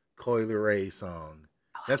the Coi Leray song.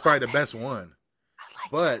 Oh, I That's love probably the that best too. one. I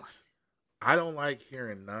like that one. But I don't like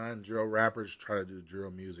hearing non-drill rappers try to do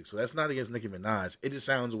drill music. So that's not against Nicki Minaj. It just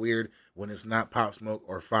sounds weird when it's not Pop Smoke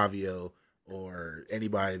or Fabio or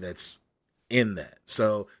anybody that's in that.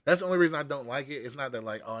 So that's the only reason I don't like it. It's not that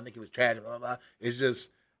like, oh, Nicki was trash, blah, blah, blah. It's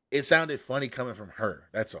just, it sounded funny coming from her.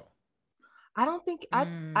 That's all. I don't think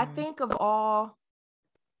I think of all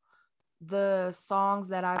the songs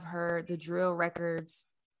that I've heard, the drill records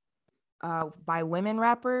by women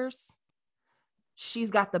rappers,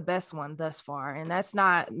 she's got the best one thus far. And that's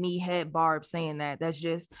not me head Barb saying that. That's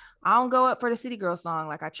just, I don't go up for the City Girl song.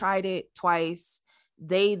 Like I tried it twice.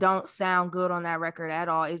 They don't sound good on that record at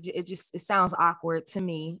all. It sounds awkward to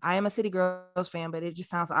me. I am a City Girls fan, but it just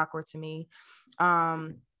sounds awkward to me.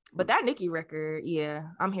 But that Nicki record, yeah,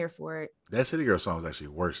 I'm here for it. That City Girl song is actually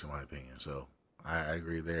worse in my opinion. So I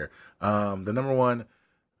agree there. The number one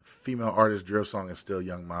female artist drill song is still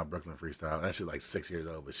Young Ma Brooklyn Freestyle. That shit like 6 years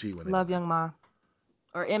old, but she went Love anyway. Young Ma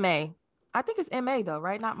or M.A. I think it's M.A. though,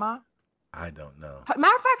 right? Not Ma. I don't know.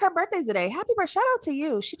 Matter of fact, her birthday's today. Happy birthday. Shout out to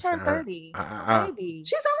you. She turned Shout out. 30. Baby.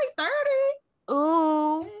 She's only 30.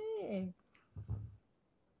 Ooh. Hey.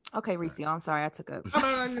 Okay, Reese, I'm sorry I took up.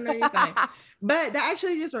 Oh, no, you're fine. But that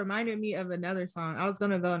actually just reminded me of another song. I was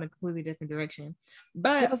gonna go in a completely different direction.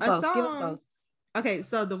 But Give us a both. song. Give us both. Okay,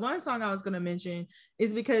 so the one song I was gonna mention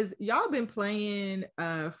is because y'all been playing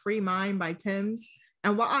Free Mind by Tim's.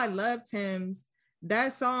 And while I love Tim's,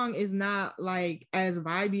 that song is not like as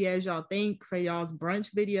vibey as y'all think for y'all's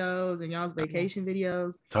brunch videos and y'all's vacation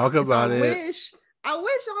videos. Talk about it. I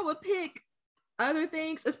wish y'all would pick other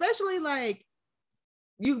things, especially like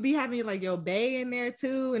you be having like your bae in there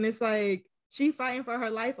too, and it's like she fighting for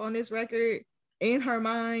her life on this record in her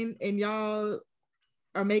mind, and y'all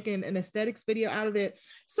are making an aesthetics video out of it.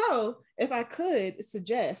 So if I could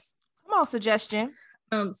suggest, come on, suggestion.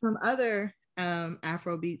 Some other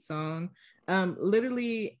Afrobeat song,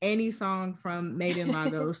 literally any song from Made in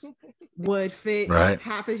Lagos would fit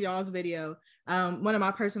half of y'all's video. One of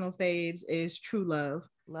my personal faves is True Love.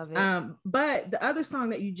 Love it. But the other song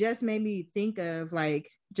that you just made me think of, like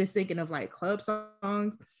just thinking of like club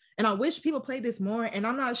songs, and I wish people played this more, and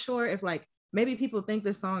I'm not sure if like maybe people think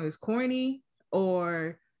this song is corny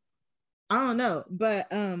or I don't know, but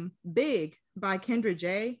Big by Kendra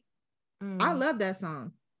J. I love that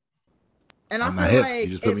song. And I feel like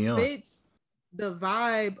it fits the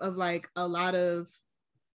vibe of like a lot of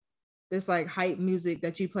this like hype music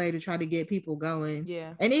that you play to try to get people going.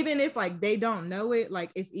 Yeah. And even if like they don't know it,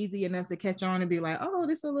 like it's easy enough to catch on and be like, oh,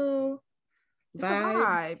 this a little vibe. It's a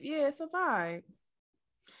vibe. Yeah, it's a vibe.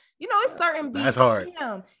 You know, it's certain beats. That's hard.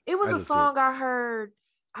 It was a song I heard.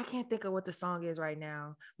 I can't think of what the song is right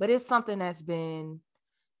now, but it's something that's been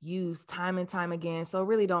used time and time again. So it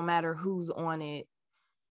really don't matter who's on it.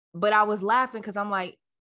 But I was laughing because I'm like,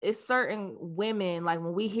 it's certain women, like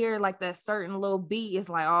when we hear like that certain little beat, it's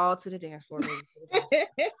like all to the dance floor.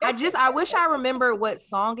 I wish I remember what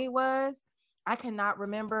song it was. I cannot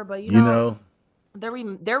remember, but you know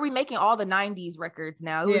they're remaking all the 90s records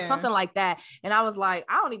now. It was something like that. And I was like,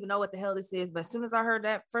 I don't even know what the hell this is. But as soon as I heard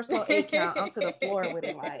that first little 8 count, I'm to the floor with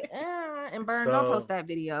it like, and Burn, don't post that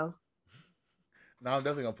video. No, I'm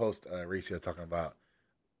definitely gonna post Reese talking about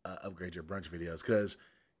upgrade your brunch videos, because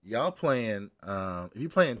y'all playing if you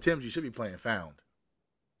playing Tim's, you should be playing Found.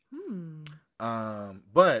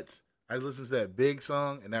 But I just listened to that Big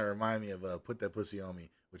song and that reminded me of Put That Pussy On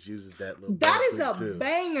Me, which uses that little that is a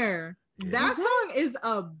banger. Yeah. That song is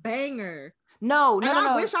a banger. No.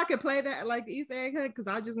 I wish I could play that like the East Egg Hunt because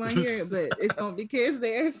I just want to hear it, but it's gonna be kids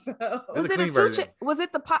there. So was it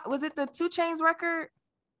the 2 Chainz record?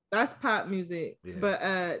 That's pop music. Yeah. But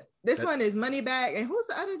this one is Money Bag. And who's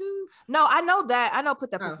the other dude? No, I know that. I know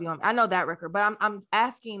Put That Pussy On Me. I know that record, but I'm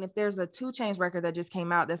asking if there's a 2 Chainz record that just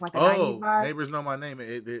came out that's like a 90s vibe. Neighbors Know My Name.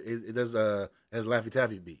 It does has Laffy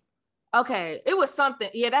Taffy beat. Okay, it was something.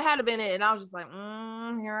 Yeah, that had to been it. And I was just like,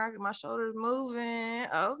 here I get my shoulders moving.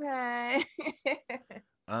 Okay.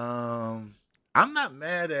 I'm not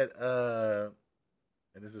mad at and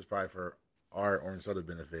this is probably for our Orange Soda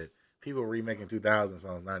benefit, people remaking 2000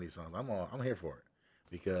 songs, 90s songs. I'm here for it,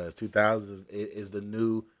 because 2000 is the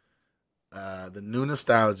new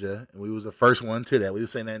nostalgia, and we was the first one to that. We were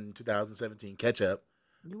saying that in 2017, catch up.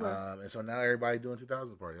 And so now everybody doing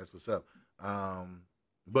 2000 party. That's what's up.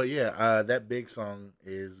 But yeah, that Big song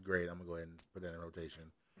is great. I'm gonna go ahead and put that in rotation.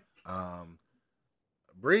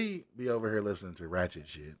 Bree be over here listening to ratchet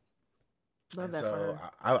shit. Love that. So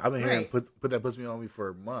I've been hearing put that puts me on me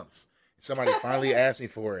for months, Somebody finally asked me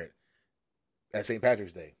for it at St.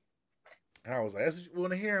 Patrick's Day. And I was like, that's what you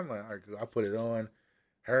want to hear? I'm like, all right, cool. I put it on.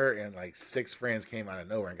 Her and like 6 friends came out of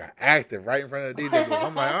nowhere and got active right in front of the DJ booth.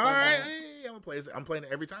 I'm like, all right, hey, I'm gonna play this. I'm playing it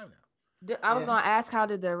every time now. I was gonna ask, how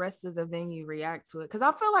did the rest of the venue react to it? Because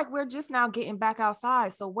I feel like we're just now getting back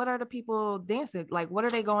outside. So what are the people dancing? Like, what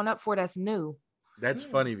are they going up for that's new? That's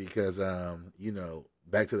funny because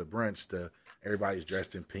back to the brunch, everybody's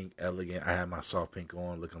dressed in pink, elegant. I had my soft pink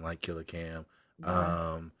on, looking like Killer Cam. Good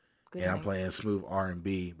And I'm night. playing smooth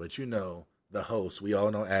R&B, but the host, we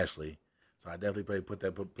all know Ashley, so I definitely put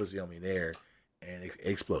that pussy on me there, and it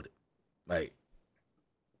exploded like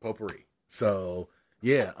potpourri. So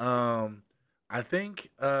yeah, I think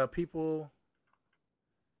people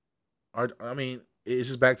are. I mean, it's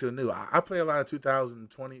just back to the new. I play a lot of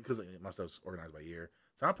 2020 because my stuff's organized by year,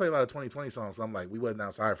 so I play a lot of 2020 songs. So I'm like, we wasn't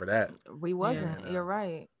outside for that. We wasn't. And, You're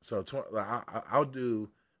right. So I'll do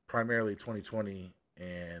primarily 2020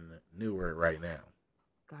 and newer right now.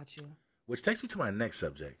 Got you. Which takes me to my next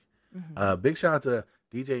subject. Mm-hmm. Big shout out to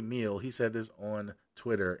DJ Meal. He said this on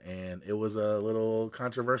Twitter, and it was a little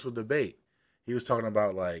controversial debate. He was talking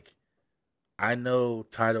about like, I know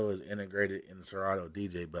Tidal is integrated in Serato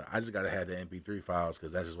DJ, but I just gotta have the MP3 files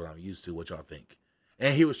because that's just what I'm used to. What y'all think?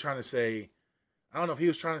 And he was trying to say, I don't know if he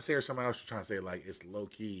was trying to say or somebody else was trying to say like it's low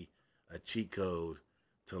key a cheat code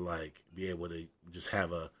to like be able to just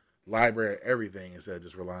have a library of everything instead of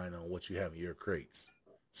just relying on what you have in your crates.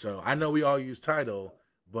 So I know we all use Tidal,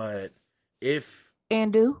 but if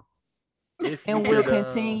And do. if you And we'll could,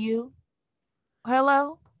 continue.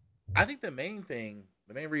 Hello. I think the main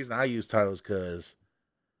reason I use Tidal is because,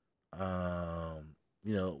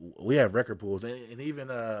 we have record pools, and even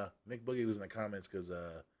Mick Boogie was in the comments because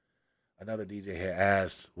another DJ had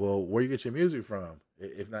asked, well, where you get your music from,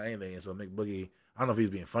 if not anything. And so Mick Boogie, I don't know if he's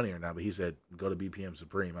being funny or not, but he said, go to BPM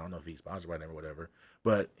Supreme. I don't know if he's sponsored by them or whatever.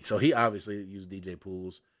 But so he obviously used DJ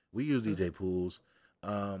pools. We use DJ pools.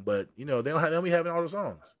 But they don't be having all the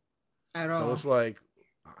songs. At all. So it's like,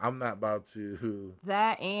 I'm not about to.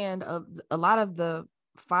 That and a lot of the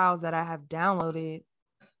files that I have downloaded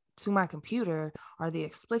to my computer are the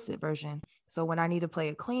explicit version. So when I need to play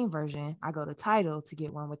a clean version, I go to Tidal to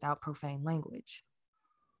get one without profane language.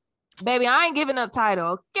 Baby, I ain't giving up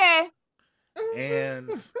Tidal, okay? And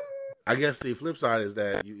I guess the flip side is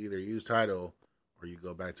that you either use Tidal or you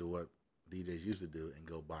go back to what DJs used to do and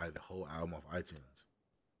go buy the whole album off iTunes.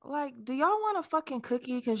 Like, do y'all want a fucking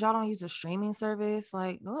cookie because y'all don't use a streaming service?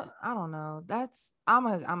 Like, look, I don't know. I'm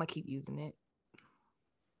gonna keep using it.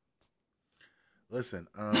 Listen,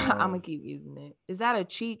 I'm gonna keep using it. Is that a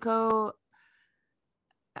cheat code?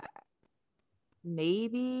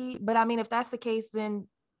 Maybe, but I mean, if that's the case, then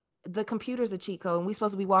the computer's a cheat code, and we're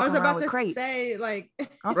supposed to be walking around with crates. Say, like,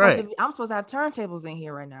 I'm supposed to have turntables in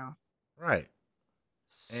here right now. Right.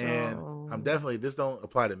 So... And this don't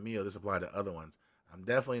apply to me, or this apply to other ones. I'm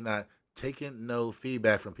definitely not taking no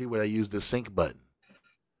feedback from people that use the sync button,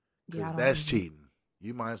 because that's cheating.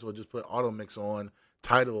 You might as well just put auto mix on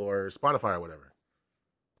Tidal or Spotify or whatever.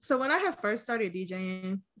 So when I had first started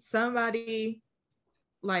DJing, somebody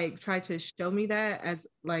like tried to show me that as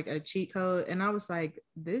like a cheat code, and I was like,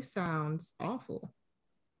 this sounds awful.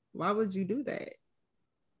 Why would you do that?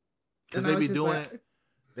 Because they be doing it.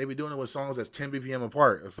 They be doing it with songs that's 10 BPM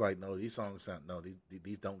apart. It's like, no, these songs sound, no,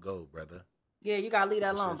 these don't go, brother. Yeah, you gotta leave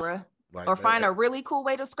that alone, bro. Like, or find a really cool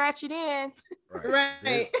way to scratch it in.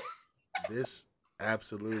 Right. This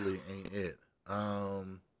absolutely ain't it.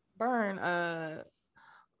 Burn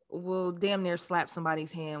will damn near slap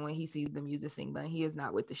somebody's hand when he sees the music sing button. He is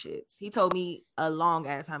not with the shits. He told me a long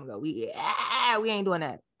ass time ago, we ain't doing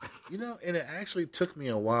that. And it actually took me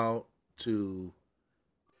a while to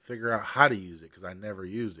figure out how to use it because I never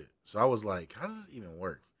used it. So I was like, how does this even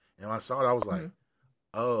work? And when I saw it, I was like,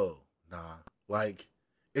 oh, nah. Like,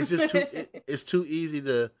 it's just too it's too easy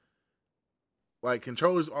to, like,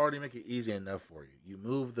 controllers already make it easy enough for you. You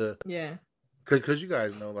move the because you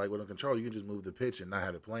guys know, like, with a controller, you can just move the pitch and not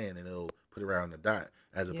have it playing, and it'll put it around the dot.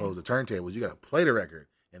 As opposed to turntables, you got to play the record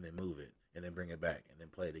and then move it and then bring it back and then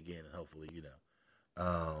play it again, and hopefully,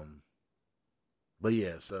 But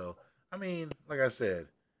yeah, so I mean, like I said,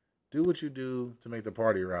 do what you do to make the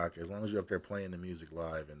party rock, as long as you're up there playing the music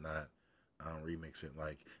live and not remix it.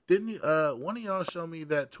 Like, didn't you? One of y'all show me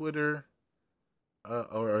that Twitter,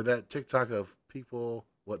 or that TikTok of people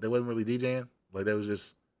they wasn't really DJing, like they was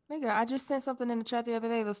just. Nigga, I just sent something in the chat the other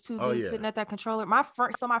day. Those two dudes sitting at that controller. My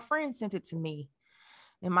friend sent it to me,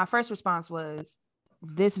 and my first response was,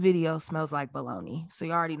 "This video smells like baloney." So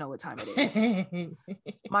you already know what time it is.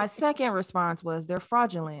 My second response was, "They're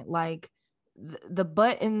fraudulent. Like the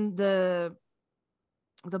button, the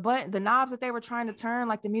the knobs that they were trying to turn,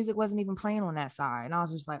 like the music wasn't even playing on that side. And I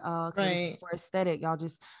was just like, oh, okay, this is for aesthetic. Y'all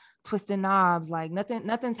just twisting knobs. Like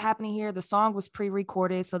nothing's happening here. The song was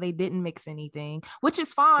pre-recorded, so they didn't mix anything, which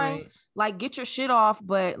is fine. Right. Like, get your shit off,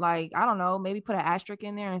 but like, I don't know, maybe put an asterisk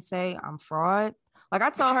in there and say I'm fraud. Like, I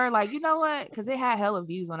told her, like, you know what? Because it had hella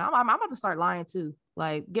views on it. I'm about to start lying too.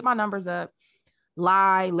 Like, get my numbers up,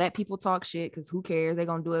 lie, let people talk shit, because who cares? They're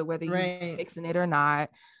gonna do it whether you fixing it or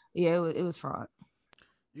not. Yeah, it was fraud.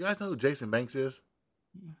 You guys know who Jason Banks is?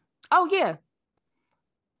 Oh yeah.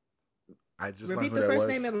 I just repeat learned who the that first was.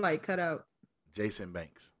 name and like cut out. Jason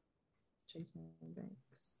Banks. Jason Banks.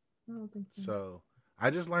 I don't think so. So I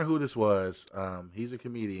just learned who this was. He's a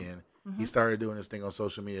comedian. He started doing this thing on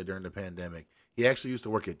social media during the pandemic. He actually used to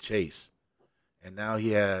work at Chase, and now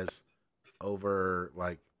he has over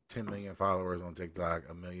like 10 million followers on TikTok,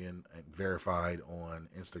 1 million verified on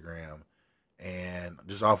Instagram, and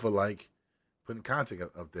just off of like putting content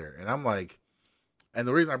up there. And I'm like, and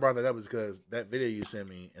the reason I brought that up is because that video you sent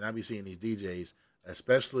me, and I be seeing these DJs,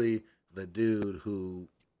 especially the dude who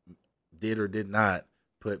did or did not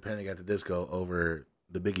put Panic at the Disco over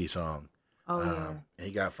the Biggie song. Oh yeah. And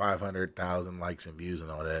he got 500,000 likes and views and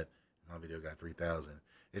all that. My video got 3,000.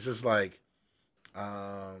 It's just like,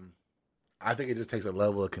 I think it just takes a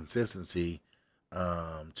level of consistency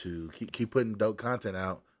to keep putting dope content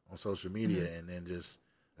out on social media, and then just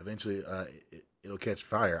eventually it'll catch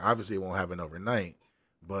fire. Obviously, it won't happen overnight,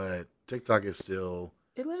 but TikTok is still.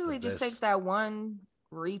 It literally just takes that one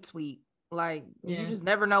retweet. Like, Yeah. you just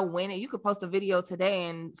never know when you could post a video today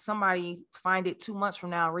and somebody find it 2 months from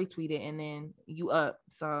now, retweet it, and then you up.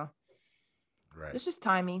 So Right. It's just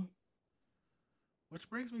timing. Which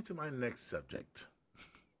brings me to my next subject.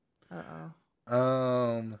 Uh-oh.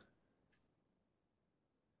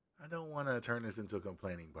 I don't want to turn this into a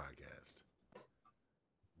complaining podcast,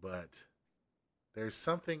 but there's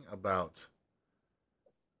something about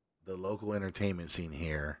the local entertainment scene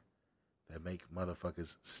here that make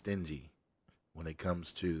motherfuckers stingy when it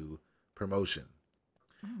comes to promotion.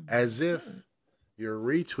 As if your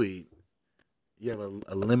retweet, you have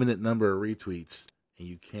a limited number of retweets and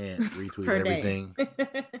you can't retweet everything.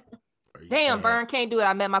 Damn, Burn, can't do it.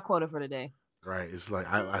 I met my quota for the day. Right. It's like,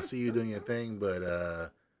 I see you doing your thing, but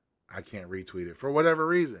I can't retweet it for whatever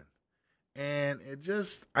reason. And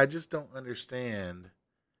I just don't understand.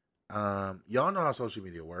 Y'all know how social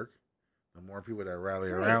media work. The more people that rally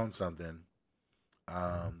around something,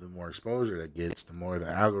 the more exposure that gets, the more the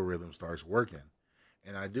algorithm starts working.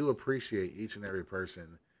 And I do appreciate each and every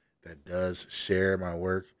person that does share my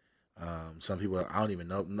work. Some people, I don't even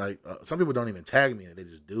know, like some people don't even tag me, they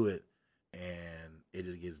just do it and it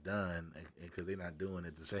just gets done because they're not doing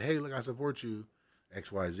it to say, hey, look, I support you,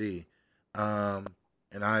 XYZ.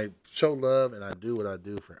 And I show love and I do what I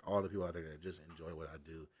do for all the people out there that just enjoy what I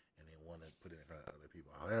do and they want to put it in front of other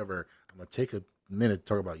people. However, I'm going to take a minute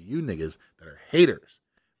to talk about you niggas that are haters,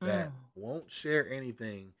 that won't share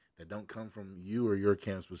anything that don't come from you or your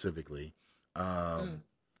camp specifically,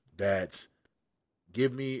 that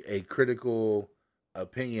give me a critical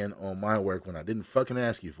opinion on my work when I didn't fucking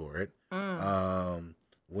ask you for it.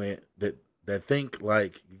 When that think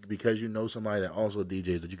like because you know somebody that also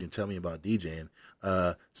DJs that you can tell me about DJing,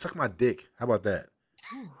 suck my dick. How about that?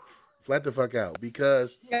 Flat the fuck out.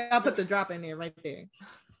 Because I'll put the drop in there right there.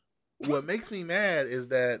 What makes me mad is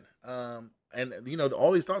that and you know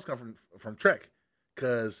all these thoughts come from Trek,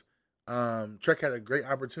 because Trek had a great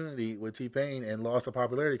opportunity with T-Pain and lost a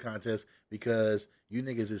popularity contest because you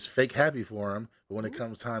niggas is fake happy for him, but when it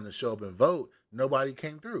comes time to show up and vote, nobody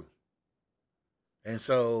came through. And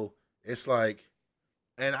so it's like,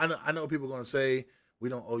 and I know people are going to say, we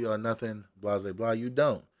don't owe y'all nothing, blah, blah, blah. You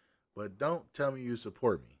don't. But don't tell me you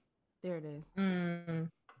support me. There it is.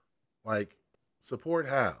 Like, support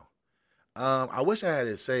how? I wish I had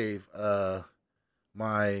it saved.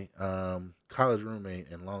 My college roommate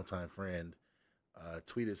and longtime friend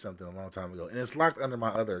tweeted something a long time ago. And it's locked under my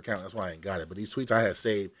other account. That's why I ain't got it. But these tweets I had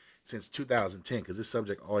saved since 2010 because this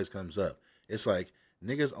subject always comes up. It's like,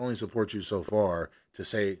 niggas only support you so far to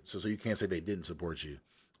say, so you can't say they didn't support you.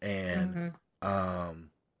 And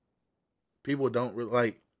people don't really,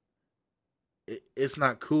 like, it's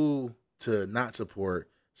not cool to not support.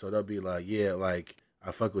 So they'll be like, yeah, like,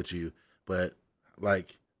 I fuck with you. But,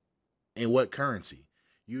 like, in what currency?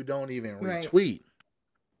 You don't even retweet.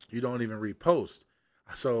 You don't even repost.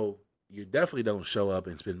 So you definitely don't show up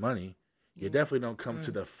and spend money. You definitely don't come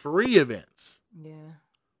to the free events. Yeah.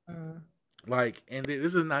 Like, and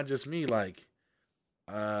this is not just me. Like,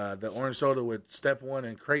 the orange soda with Step One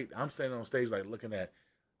and Crate. I'm standing on stage, like, looking at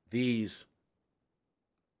these.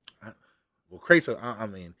 Well, Crate's I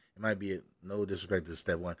mean, it might be no disrespect to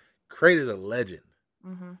Step One. Crate is a legend.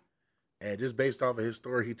 Mm-hmm. And just based off of his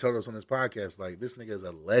story, he told us on his podcast, like, this nigga is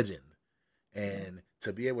a legend. Yeah. And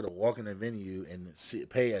to be able to walk in a venue and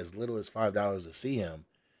pay as little as $5 to see him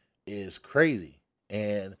is crazy.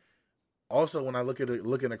 And also, when I look in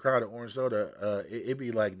the crowd at Orange Soda, it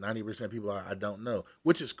be like 90% people I don't know,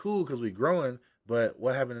 which is cool because we growing. But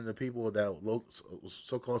what happened to the people that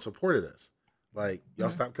so called supported us? Like, y'all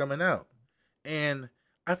Mhm. stopped coming out. And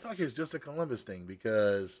I feel like it's just a Columbus thing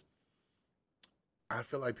because I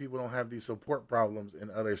feel like people don't have these support problems in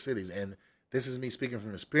other cities. And this is me speaking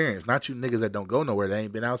from experience, not you niggas that don't go nowhere. They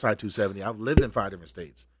ain't been outside 270. I've lived in 5 different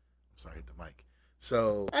states. I'm sorry, hit the mic.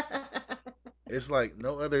 So it's like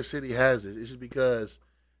no other city has this. It's just because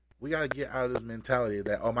we got to get out of this mentality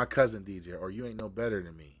that, oh, my cousin DJ or you ain't no better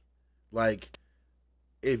than me. Like,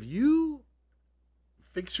 if you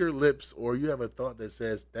fix your lips or you have a thought that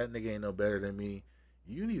says that nigga ain't no better than me,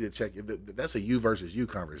 you need to check it. That's a you versus you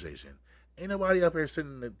conversation. Ain't nobody up here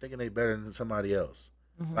sitting there thinking they better than somebody else.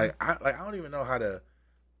 Mm-hmm. I don't even know how to.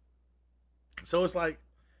 So it's like,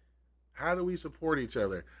 how do we support each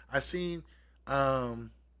other? I seen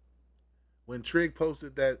when Trig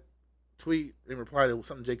posted that tweet in reply to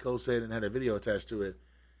something J. Cole said and had a video attached to it.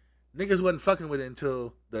 Niggas wasn't fucking with it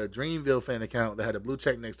until the Dreamville fan account that had a blue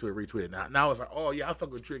check next to it retweeted. Now it's like, oh yeah, I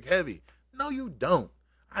fuck with Trig heavy. No, you don't.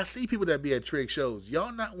 I see people that be at Trig shows.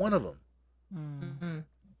 Y'all not one of them. Mm-hmm.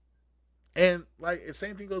 And like the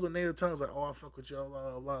same thing goes with Native Tongues. Like, oh, I fuck with y'all,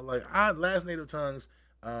 blah, blah, blah. Like, last Native Tongues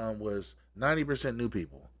was 90% new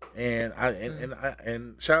people, and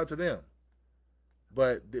and shout out to them.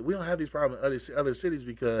 But we don't have these problems in other cities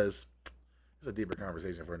because it's a deeper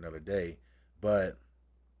conversation for another day. But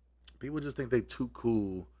people just think they too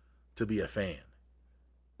cool to be a fan.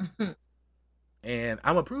 And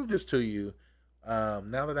I'm gonna prove this to you.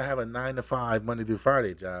 Now that I have a 9 to 5 Monday through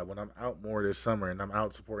Friday job, when I'm out more this summer and I'm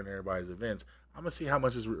out supporting everybody's events, I'm gonna see how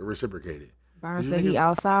much is reciprocated. Byron said he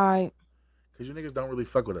outside. Because you niggas don't really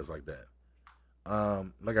fuck with us like that.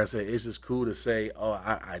 Like I said, it's just cool to say, oh,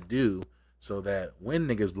 I do, so that when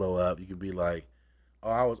niggas blow up, you can be like, oh,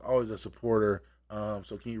 I was always a supporter.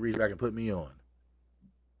 So can you reach back and put me on?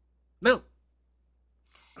 No.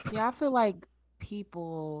 Yeah, I feel like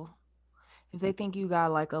people, if they think you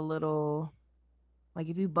got like a little, like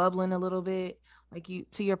if you bubbling a little bit, like you,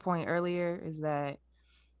 to your point earlier, is that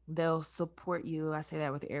they'll support you. I say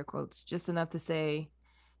that with air quotes, just enough to say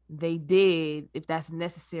they did if that's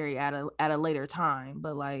necessary at a later time.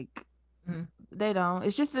 But like they don't.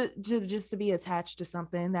 It's just to be attached to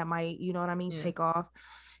something that might, you know what I mean, take off.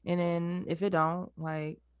 And then if it don't,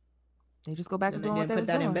 like they just go back to doing what they was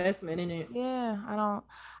doing. Put that investment in it. Yeah,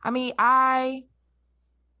 I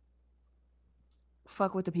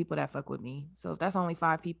fuck with the people that fuck with me. So if that's only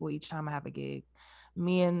 5 people each time I have a gig,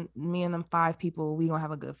 me and them 5 people, we gonna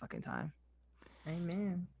have a good fucking time.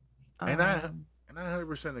 Amen. And I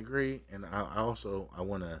 100% agree. And I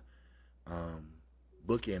want to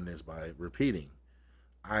bookend this by repeating.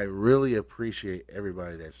 I really appreciate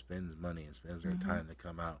everybody that spends money and spends their time to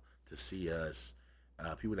come out to see us.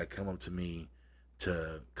 People that come up to me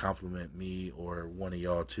to compliment me or one of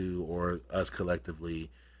y'all too, or us collectively.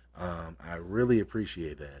 I really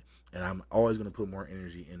appreciate that. And I'm always going to put more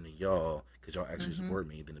energy into y'all because y'all actually support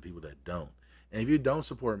me than the people that don't. And if you don't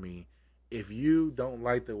support me, if you don't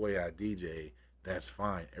like the way I DJ, that's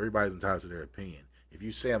fine. Everybody's entitled to their opinion. If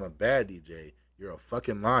you say I'm a bad DJ, you're a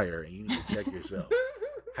fucking liar and you need to check yourself.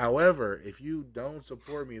 However, if you don't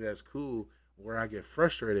support me, that's cool. Where I get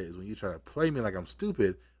frustrated is when you try to play me like I'm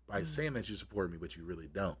stupid by saying that you support me, but you really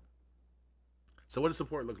don't. So what does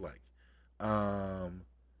support look like?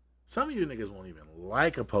 Some of you niggas won't even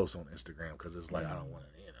like a post on Instagram because it's like, I don't want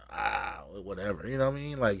to, whatever. You know what I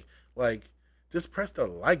mean? Like just press the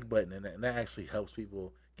like button and that actually helps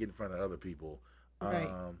people get in front of other people. Right.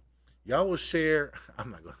 Y'all will share.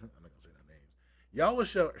 I'm not gonna say no names. Y'all will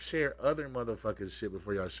share other motherfuckers' shit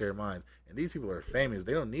before y'all share mine. And these people are famous.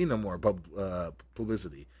 They don't need no more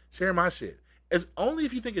publicity. Share my shit. It's only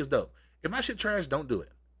if you think it's dope. If my shit trash, don't do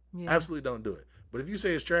it. Yeah. Absolutely don't do it. But if you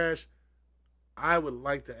say it's trash, I would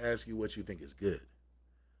like to ask you what you think is good.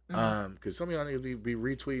 Because some of y'all niggas be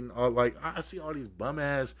retweeting all, like, I see all these bum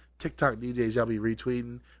ass TikTok DJs y'all be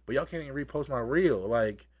retweeting, but y'all can't even repost my reel.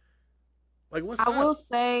 Like what's up? I will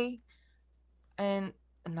say, and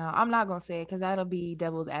no, I'm not gonna say it because that'll be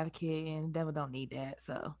devil's advocate, and devil don't need that.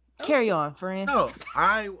 So carry on, friend. No,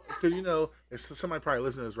 because if somebody probably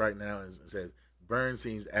listening to this right now and says Burn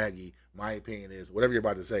seems Aggie. My opinion is whatever you're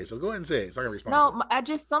about to say. So go ahead and say it so I can respond. No, I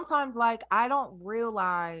just sometimes like I don't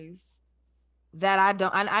realize that I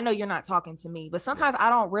don't, I know you're not talking to me, but sometimes I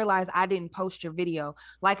don't realize I didn't post your video.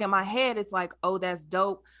 Like in my head, it's like, oh, that's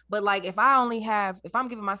dope. But like if I'm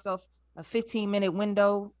giving myself a 15-minute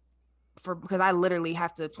window because I literally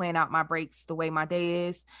have to plan out my breaks the way my day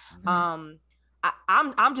is. I'm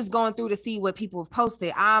just going through to see what people have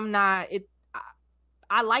posted. I'm not it.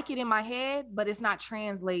 I like it in my head, but it's not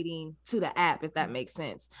translating to the app, if that makes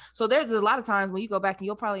sense. So there's a lot of times when you go back and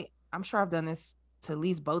I'm sure I've done this to at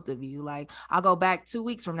least both of you. Like I'll go back 2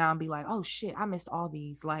 weeks from now and be like, oh shit, I missed all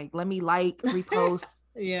these. Like, let me repost.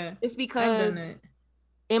 Yeah. It's because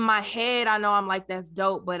in my head, I know I'm like, that's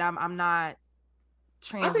dope, but I'm not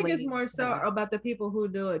translating. I think it's more so about the people who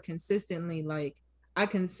do it consistently. Like I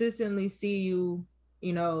consistently see you,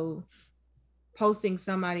 posting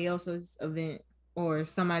somebody else's event or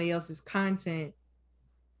somebody else's content.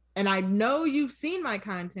 And I know you've seen my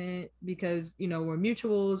content because, we're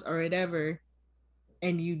mutuals or whatever,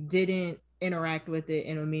 and you didn't interact with it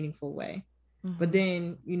in a meaningful way. Mm-hmm. But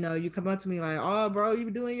then, you come up to me like, oh, bro,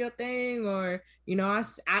 you doing your thing. Or,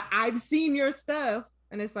 I've seen your stuff.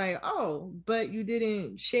 And it's like, oh, but you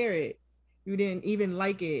didn't share it. You didn't even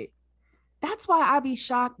like it. That's why I be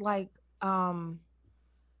shocked. Like,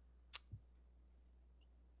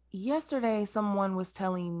 yesterday, someone was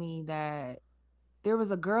telling me that there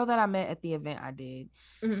was a girl that I met at the event I did.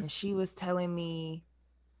 Mm-hmm. And she was telling me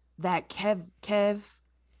that Kev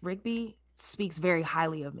Rigby speaks very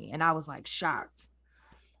highly of me. And I was like shocked.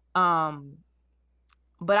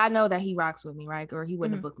 But I know that he rocks with me, right? Or he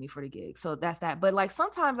wouldn't have booked me for the gig. So that's that. But like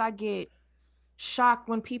sometimes I get shocked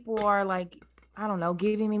when people are like, I don't know,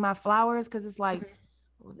 giving me my flowers. Cause it's like,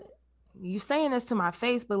 you saying this to my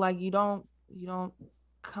face, but like, you don't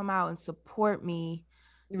come out and support me.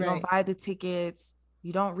 You don't buy the tickets.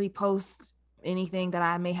 You don't repost anything that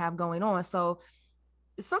I may have going on. So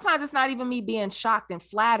sometimes it's not even me being shocked and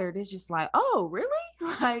flattered. It's just like, oh, really?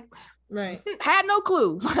 Like, had no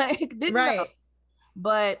clue. Like, didn't know.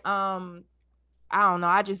 But I don't know.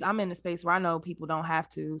 I'm in a space where I know people don't have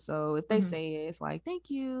to. So if they say it, it's like, thank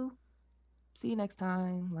you. See you next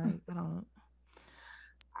time. Like,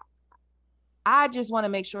 I just want to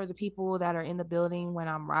make sure the people that are in the building when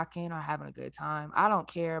I'm rocking are having a good time. I don't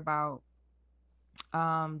care about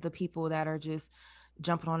the people that are just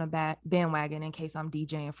jumping on a bandwagon in case I'm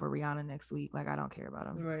DJing for Rihanna next week. Like, I don't care about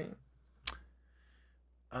them. Right.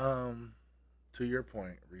 To your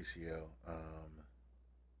point, Ricio,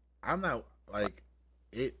 I'm not like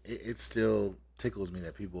it still tickles me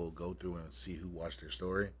that people go through and see who watched their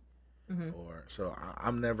story. Or so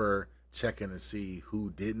I'm never checking to see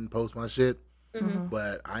who didn't post my shit.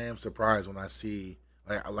 But I am surprised when I see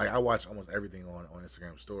like I watch almost everything on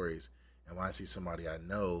Instagram stories, and when I see somebody I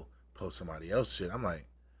know post somebody else's shit, I'm like,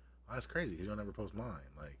 oh, that's crazy because you'll never post mine.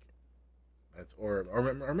 Like that's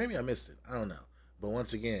or maybe I missed it. I don't know. But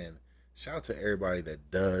once again, shout out to everybody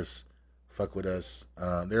that does fuck with us.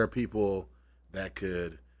 There are people that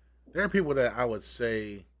I would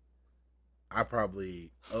say I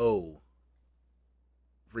probably owe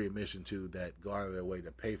free admission to that go out of their way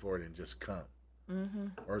to pay for it and just come.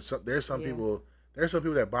 Or there's some people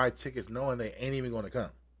that buy tickets knowing they ain't even going to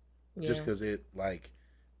come, just because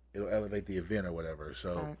it'll elevate the event or whatever.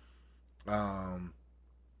 So, sometimes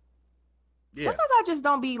I just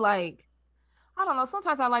don't be like, I don't know.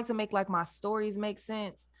 Sometimes I like to make like my stories make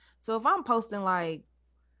sense. So if I'm posting like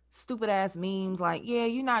stupid ass memes, like, yeah,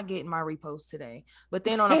 you're not getting my repost today. But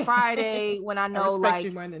then on a Friday when I know, like,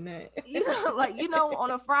 you more than that.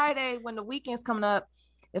 On a Friday when the weekend's coming up,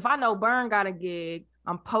 if I know Burn got a gig,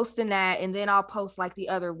 I'm posting that, and then I'll post like the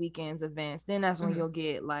other weekend's events. Then that's when you'll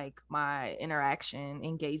get like my interaction,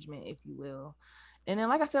 engagement, if you will. And then,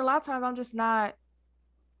 like I said, a lot of times I'm just not,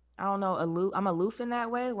 I don't know, I'm aloof in that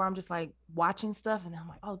way where I'm just like watching stuff and I'm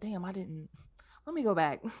like, oh damn, let me go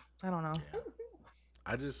back. I don't know. Yeah.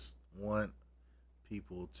 I just want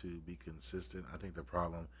people to be consistent. I think the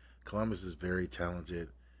problem, Columbus is very talented.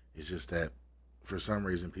 It's just that for some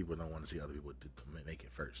reason people don't want to see other people make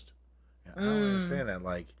it first. And I don't understand that.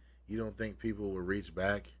 Like, you don't think people will reach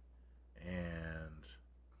back and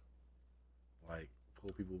like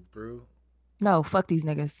pull people through? No, fuck these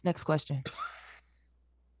niggas. Next question.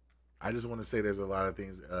 I just want to say there's a lot of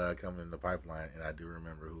things coming in the pipeline, and I do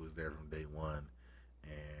remember who was there from day one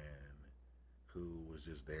and who was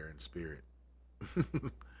just there in spirit.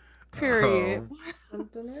 Period.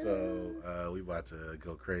 So we about to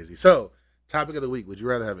go crazy. So, topic of the week: would you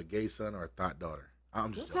rather have a gay son or a thought daughter?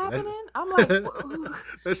 I'm just What's joking. happening? I'm like,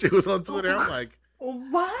 that shit was on Twitter. I'm like,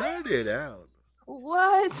 what? Cut it out.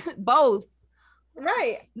 What? Both.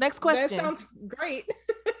 Right. Next question. That sounds great.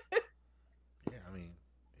 Yeah, I mean,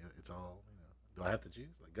 it's all. Do I have to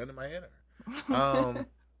choose? Like gun in my head, or Um,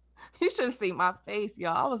 You should see my face,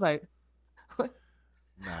 y'all. I was like, nah,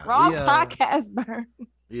 wrong podcast, burn.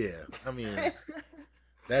 yeah. I mean,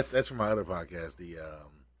 that's from my other podcast, the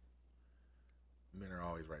Men Are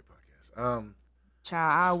Always Right podcast.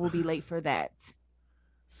 Child, I will be late for that.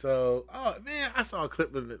 So, oh man, I saw a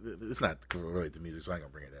clip. It's not related to music, so I ain't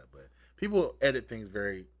gonna bring it up. But people edit things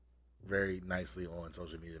very, very nicely on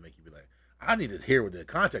social media to make you be like, I need to hear what the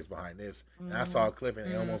context behind this. And I saw a clip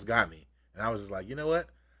and it almost got me. And I was just like, you know what?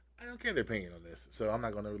 I don't care their opinion on this, so I'm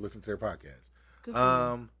not gonna listen to their podcast.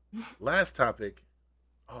 Last topic.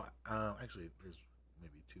 Oh, actually, there's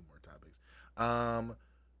maybe two more topics.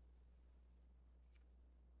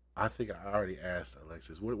 I think I already asked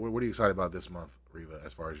Alexis. What are you excited about this month, Reva,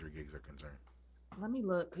 as far as your gigs are concerned? Let me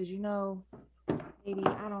look, because maybe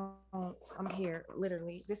I don't. I'm here,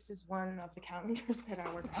 literally. This is one of the calendars that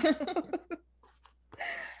I work on.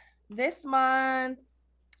 This month,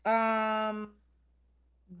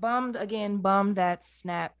 bummed that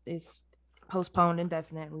Snap is postponed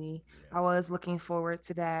indefinitely. Yeah. I was looking forward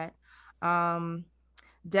to that.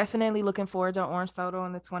 Definitely looking forward to Orange Soda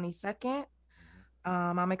on the 22nd.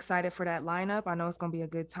 I'm excited for that lineup. I know it's going to be a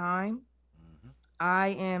good time. I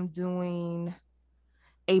am doing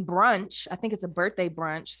a brunch. I think it's a birthday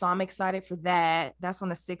brunch. So I'm excited for that. That's on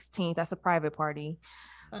the 16th. That's a private party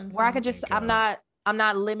where I could just, I'm not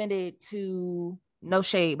limited to, no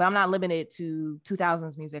shade, but I'm not limited to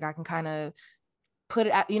 2000s music. I can kind of put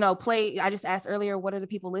it, play. I just asked earlier, what are the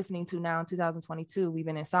people listening to now in 2022? We've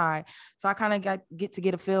been inside. So I kind of get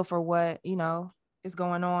a feel for what, is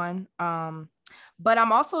going on. But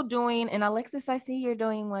I'm also doing, and Alexis, I see you're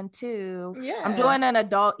doing one too. Yeah. I'm doing an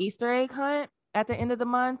adult Easter egg hunt at the end of the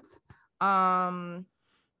month. I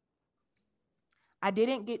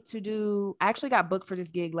actually got booked for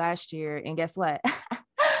this gig last year, and guess what?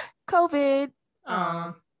 COVID.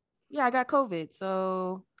 Yeah, I got COVID,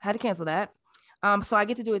 so I had to cancel that. So I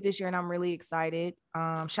get to do it this year, and I'm really excited.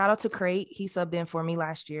 Shout out to Crate. He subbed in for me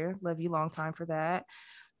last year. Love you long time for that.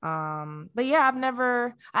 But yeah,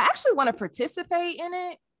 I actually want to participate in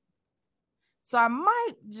it. So I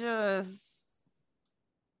might just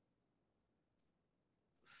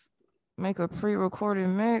make a pre-recorded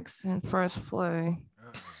mix and press play.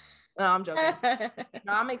 No, I'm joking.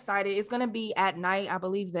 No, I'm excited. It's going to be at night. I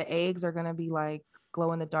believe the eggs are going to be like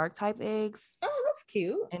glow in the dark type eggs. Oh, that's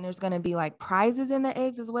cute. And there's going to be like prizes in the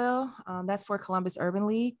eggs as well. That's for Columbus Urban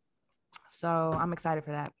League. So I'm excited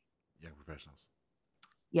for that. Young professionals.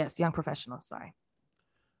 Yes, young professionals. Sorry.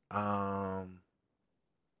 I'm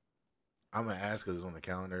gonna ask because it's on the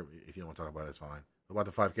calendar. If you don't want to talk about it, it's fine. What about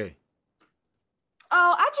the 5K?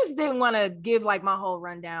 Oh, I just didn't want to give like my whole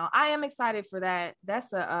rundown. I am excited for that.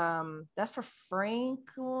 That's for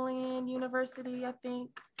Franklin University, I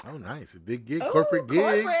think. Oh, nice. A big gig, corporate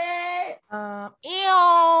gigs.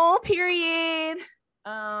 Period.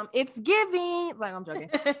 It's giving. It's like, I'm joking.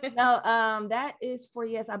 No, that is for,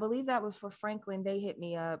 yes, I believe that was for Franklin. They hit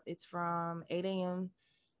me up. It's from 8 a.m.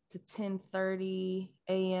 to 10:30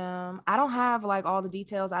 a.m. I don't have like all the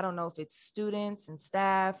details. I don't know if it's students and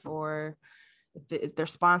staff or if they're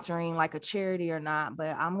sponsoring like a charity or not,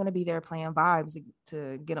 but I'm going to be there playing vibes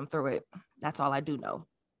to get them through it. That's all I do know.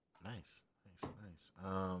 Nice.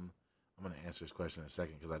 I'm going to answer this question in a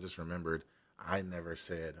second because I just remembered I never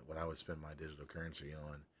said what I would spend my digital currency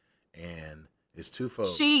on, and it's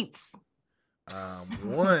twofold. Sheets.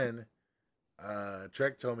 One,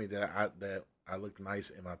 Trek told me that I look nice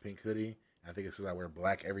in my pink hoodie. I think it's because I wear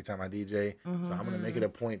black every time I DJ. Mm-hmm. So I'm going to make it a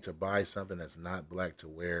point to buy something that's not black to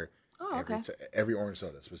wear every orange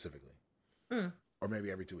soda specifically. Or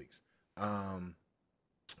maybe every 2 weeks.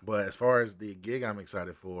 But as far as the gig I'm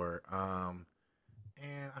excited for,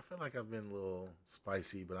 and I feel like I've been a little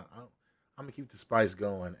spicy, but I'm going to keep the spice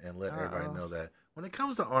going and let everybody know that when it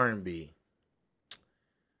comes to R&B,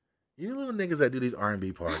 you little niggas that do these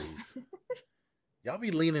R&B parties, y'all be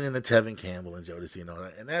leaning into Tevin Campbell and Jodeci and all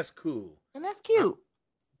that, and that's cool. And that's cute.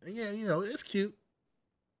 Yeah, it's cute.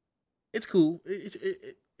 It's cool.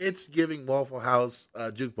 It's giving Waffle House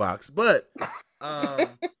jukebox. But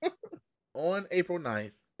on April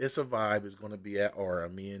 9th, It's a Vibe is going to be at Aura,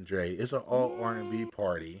 me and Dre. It's an all R&B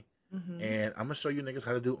party. Mm-hmm. And I'm going to show you niggas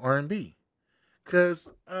how to do R&B.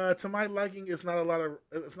 Because to my liking, it's not a lot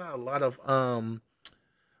of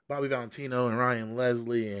Bobby Valentino and Ryan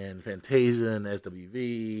Leslie and Fantasia and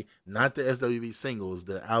SWV. Not the SWV singles,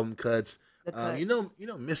 the album cuts. You know,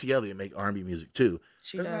 Missy Elliott make R&B music too.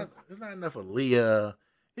 She does. There's not enough of Leah.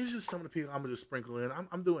 It's just some of the people I'm gonna just sprinkle in.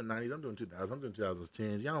 I'm doing 90s. I'm doing 2000s. I'm doing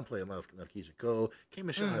 2010s. Y'all don't play enough Keisha Cole. K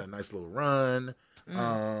Michelle had a nice little run.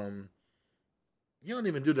 You don't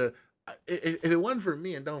even do If it wasn't for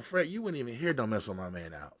me and Don't Fret, you wouldn't even hear Don't Mess With My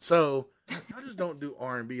Man out. So I just don't do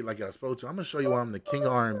R&B like y'all supposed to. I'm gonna show you why I'm the king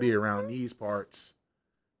of R&B around these parts.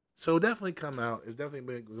 So definitely come out. It's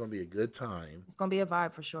definitely gonna be a good time. It's gonna be a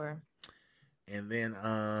vibe for sure. And then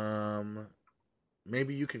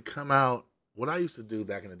maybe you can come out. What I used to do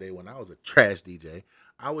back in the day when I was a trash DJ,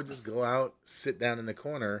 I would just go out, sit down in the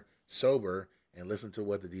corner, sober, and listen to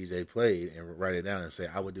what the DJ played and write it down and say,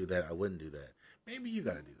 I would do that, I wouldn't do that. Maybe you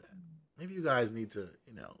got to do that. Maybe you guys need to,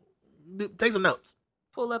 take some notes.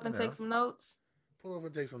 Pull up and take some notes. Pull up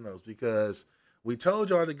and take some notes because we told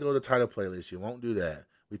y'all to go to title playlist. You won't do that.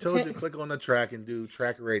 We told you to click on the track and do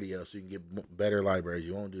track radio so you can get better libraries.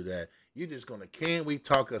 You won't do that. You're just going to, can we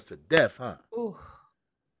talk us to death, huh? Ooh.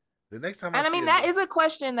 The next time and I mean, that is a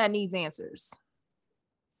question that needs answers.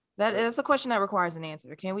 That is a question that requires an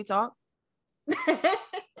answer. Can we talk?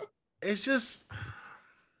 It's just...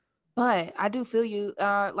 But I do feel you.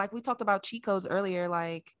 Like we talked about cheat codes earlier,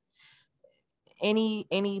 like any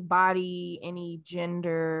body, any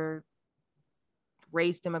gender,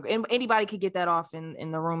 race, demographic, anybody could get that off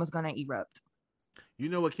and the room is going to erupt. You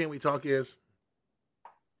know what Can We Talk is?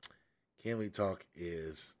 Can We Talk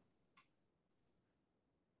is...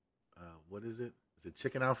 what is it? Is it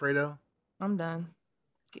chicken Alfredo? I'm done.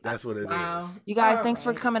 That's what it is. You guys, thanks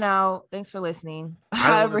for coming out. Thanks for listening.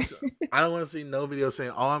 I don't want to see no video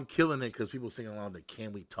saying, "Oh, I'm killing it," because people singing along to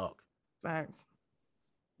 "Can We Talk." Facts.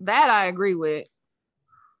 That I agree with.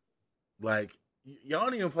 Like y'all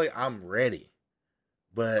don't even play "I'm Ready,"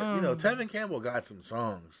 but Tevin Campbell got some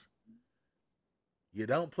songs. You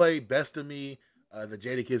don't play "Best of Me," the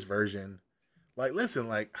Jadakiss version. Like, listen,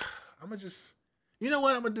 like I'm gonna just, you know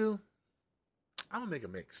what I'm gonna do? I'm gonna make a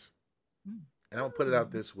mix. And I'm going to put it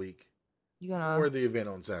out this week for the event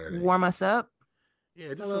on Saturday. Warm us up?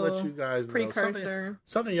 Yeah, just to let you guys know. Precursor.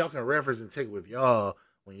 Something y'all can reference and take with y'all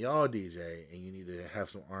when y'all DJ and you need to have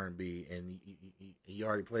some R&B and you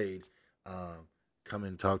already played Come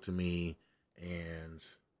and Talk to Me and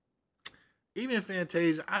even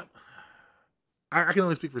Fantasia. I can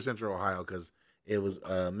only speak for Central Ohio because it was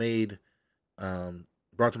brought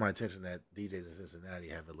to my attention that DJs in Cincinnati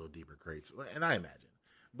have a little deeper crates. And I imagine.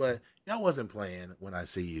 But y'all wasn't playing When I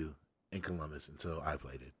See You in Columbus until I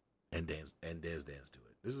played it and Dez danced to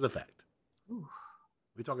it. This is a fact. Ooh.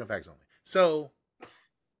 We're talking facts only. So,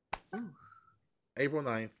 April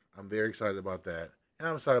 9th, I'm very excited about that. And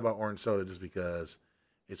I'm excited about Orange Soda just because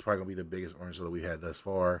it's probably going to be the biggest Orange Soda we've had thus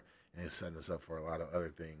far. And it's setting us up for a lot of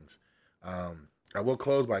other things. I will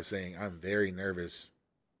close by saying I'm very nervous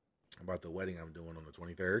about the wedding I'm doing on the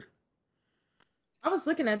 23rd. I was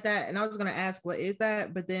looking at that and I was going to ask, what is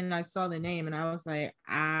that? But then I saw the name and I was like,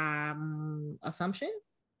 Assumption?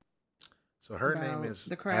 So her name is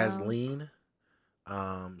Asleen.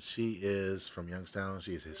 She is from Youngstown.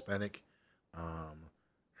 She is Hispanic.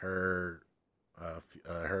 Her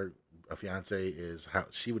fiance is how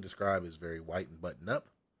she would describe as very white and buttoned up.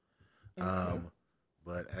 Okay.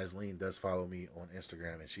 But Asleen does follow me on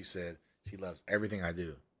Instagram and she said she loves everything I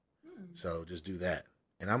do. So just do that.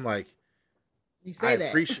 And I'm like, you say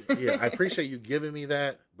that. I appreciate you giving me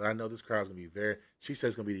that, but I know this crowd's gonna be she says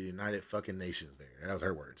it's gonna be the United fucking Nations there. That was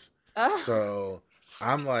her words. So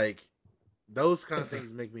I'm like, those kind of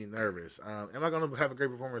things make me nervous. Am I gonna have a great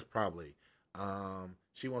performance? Probably.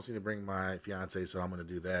 She wants me to bring my fiance, so I'm gonna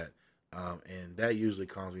do that. And that usually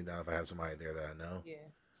calms me down if I have somebody there that I know. Yeah.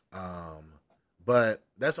 But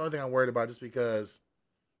that's the only thing I'm worried about, just because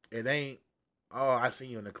it ain't, oh, I seen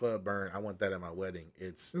you in the club burn, I want that at my wedding.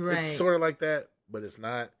 It's sort of like that, but it's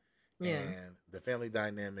not. Yeah. And the family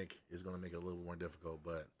dynamic is going to make it a little more difficult.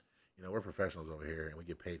 But, we're professionals over here, and we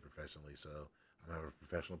get paid professionally. So I'm going to have a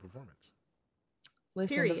professional performance.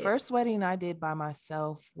 Listen, the first wedding I did by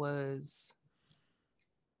myself was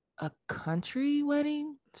a country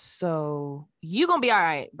wedding. So you going to be all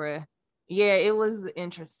right, bruh. Yeah, it was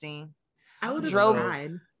interesting. I would have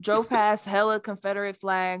drove past hella Confederate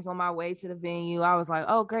flags on my way to the venue. I was like,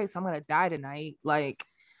 oh, great. So I'm going to die tonight. Like,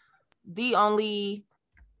 the only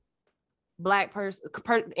Black person,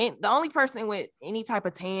 the only person with any type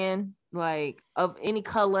of tan, like of any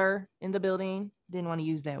color in the building. Didn't want to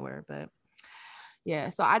use that word, but yeah.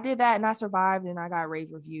 So I did that and I survived and I got rave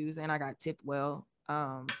reviews and I got tipped well.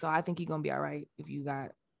 So I think you're going to be all right if you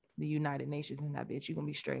got the United Nations in that bitch. You're going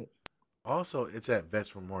to be straight. Also, it's at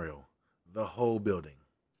Vets Memorial. The whole building.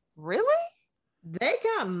 Really? They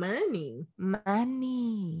got money.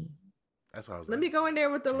 That's why I was. Let me go in there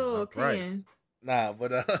with the little can. Nah,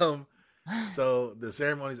 but so the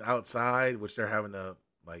ceremony's outside, which they're having a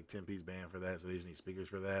 10-piece band for that, so they just need speakers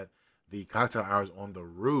for that. The cocktail hours on the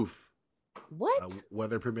roof. What?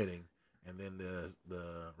 Weather permitting. and then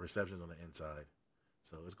the reception's on the inside.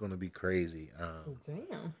 So it's going to be crazy.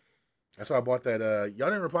 Damn. That's why I bought that. Y'all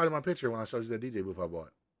didn't reply to my picture when I showed you that DJ booth I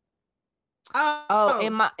bought. Oh,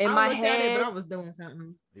 in my I looked head, at it, but I was doing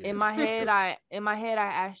something. Yeah. in my head, I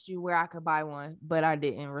asked you where I could buy one, but I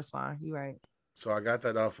didn't respond. You right. So I got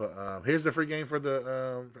that off of. Here's the free game for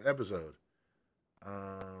the for episode.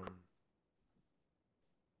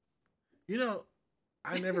 You know,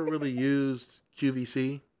 I never really used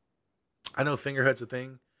QVC. I know Fingerhut's a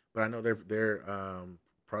thing, but I know their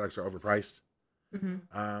products are overpriced.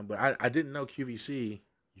 Mm-hmm. But I didn't know QVC.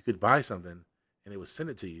 You could buy something and they would send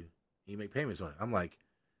it to you. And you make payments on it. I'm like,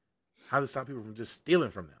 how to stop people from just stealing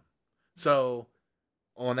from them? So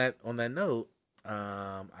on that note,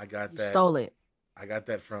 I got that. Stole it. I got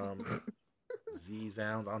that from Z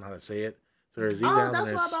Sounds. I don't know how to say it. So there's Z Oh, Sounds and that's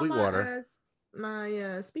there's why I bought Sweetwater.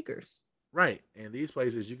 my speakers. Right. And these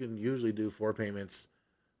places you can usually do 4 payments,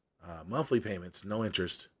 monthly payments, no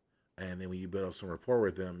interest. And then when you build up some rapport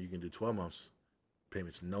with them, you can do 12 months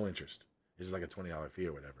payments, no interest. It's just like a $20 fee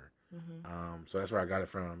or whatever. Mm-hmm. So that's where I got it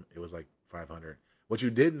from. It was like $500. What you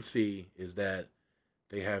didn't see is that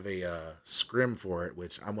they have a scrim for it,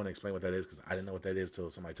 which I'm going to explain what that is because I didn't know what that is till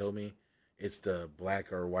somebody told me. It's the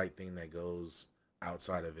black or white thing that goes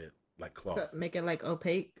outside of it, like cloth. To make it like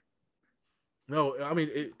opaque. No, I mean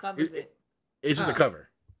it covers it. It's just a cover.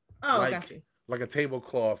 Oh, like, got you. Like a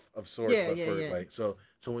tablecloth of sorts, Yeah, but yeah, for yeah. like so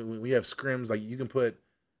when we have scrims, like you can put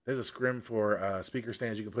there's a scrim for speaker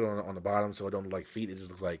stands you can put on the bottom so it don't look like feet. It just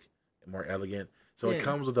looks like more elegant. So it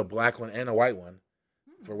comes with a black one and a white one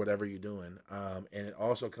for whatever you're doing. And it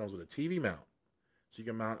also comes with a TV mount. So you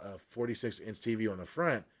can mount a 46-inch TV on the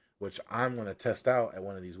front, which I'm going to test out at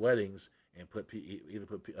one of these weddings and either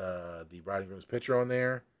put the bride and groom's picture on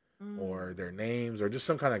there or their names or just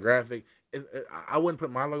some kind of graphic. I wouldn't put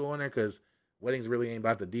my logo on there because weddings really ain't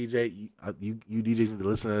about the DJ. You DJs need to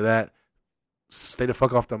listen to that. Stay the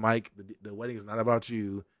fuck off the mic. The wedding is not about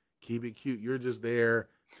you. Keep it cute. You're just there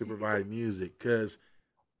to provide music. Because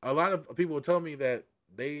a lot of people will tell me that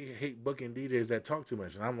they hate booking DJs that talk too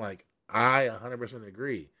much. And I'm like, I 100%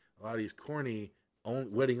 agree. A lot of these corny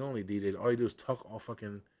wedding only DJs, all you do is talk all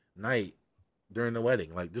fucking night during the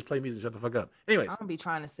wedding. Like, just play music, shut the fuck up. Anyways, I don't be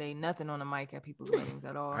trying to say nothing on the mic at people's weddings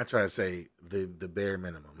at all. I try to say the bare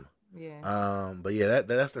minimum. Yeah. But yeah,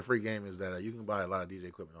 that's the free game is that you can buy a lot of DJ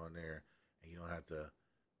equipment on there, and you don't have to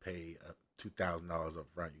pay $2,000 up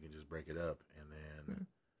front. You can just break it up, and then,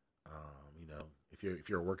 you know, if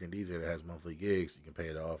you're a working DJ that has monthly gigs, you can pay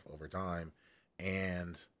it off over time.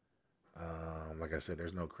 And like I said,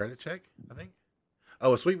 there's no credit check. I think.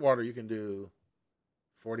 Oh, with Sweetwater, you can do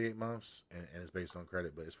 48 months, and it's based on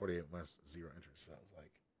credit, but it's 48 months, 0 interest. So I was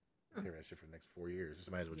like, pay that shit for the next 4 years. Just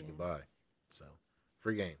imagine what you can buy. So,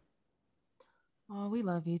 free game. Oh, we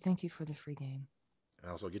love you. Thank you for the free game.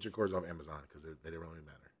 And also, get your cords off Amazon because they don't really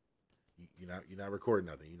matter. You're not recording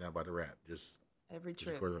nothing. You're not about to rap. Just every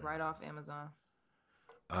trip right off Amazon.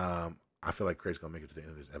 I feel like Craig's gonna make it to the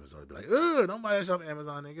end of this episode and be like, "Ugh, don't buy that shit off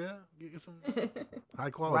Amazon, nigga. Get some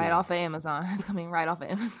high quality." Right off of Amazon. It's coming right off of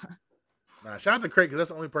Amazon. Nah, shout out to Craig because that's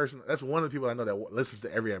the only person. That's one of the people I know that listens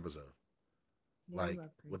to every episode, Yeah, like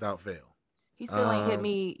without fail. He still ain't hit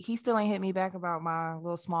me. He still ain't hit me back about my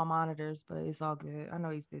little small monitors, but it's all good. I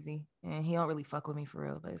know he's busy and he don't really fuck with me for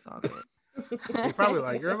real, but it's all good. He's probably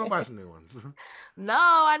like, "Girl, go buy some new ones." No,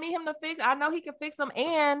 I need him to fix. I know he can fix them,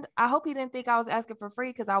 and I hope he didn't think I was asking for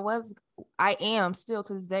free because I am still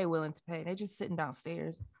to this day willing to pay. They're just sitting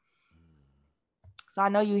downstairs, so I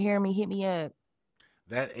know you hear me. Hit me up.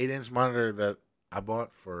 That 8-inch monitor that I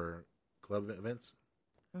bought for club events,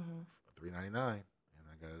 $399, and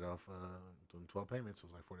I got it off doing 12 payments. So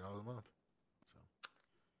it was like $40 a month. So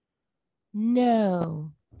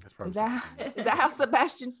no. that's probably is that how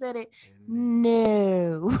Sebastian said it?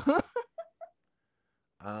 No.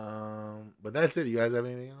 But that's it. You guys have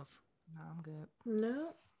anything else? No, I'm good.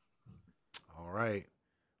 No. All right.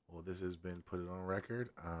 Well, this has been Put It On Record.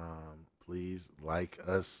 Please like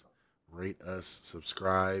us, rate us,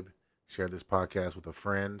 subscribe, share this podcast with a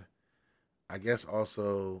friend. I guess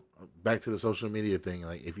also back to the social media thing.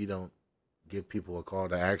 Like if you don't give people a call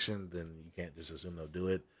to action, then you can't just assume they'll do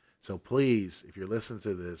it. So please, if you're listening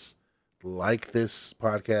to this, like this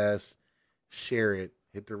podcast, share it,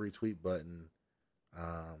 hit the retweet button,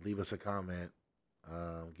 leave us a comment,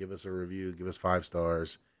 give us a review, give us 5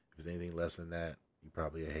 stars. If there's anything less than that, you're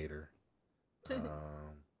probably a hater.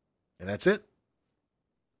 And that's it.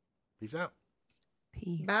 Peace out.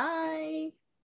 Peace. Bye.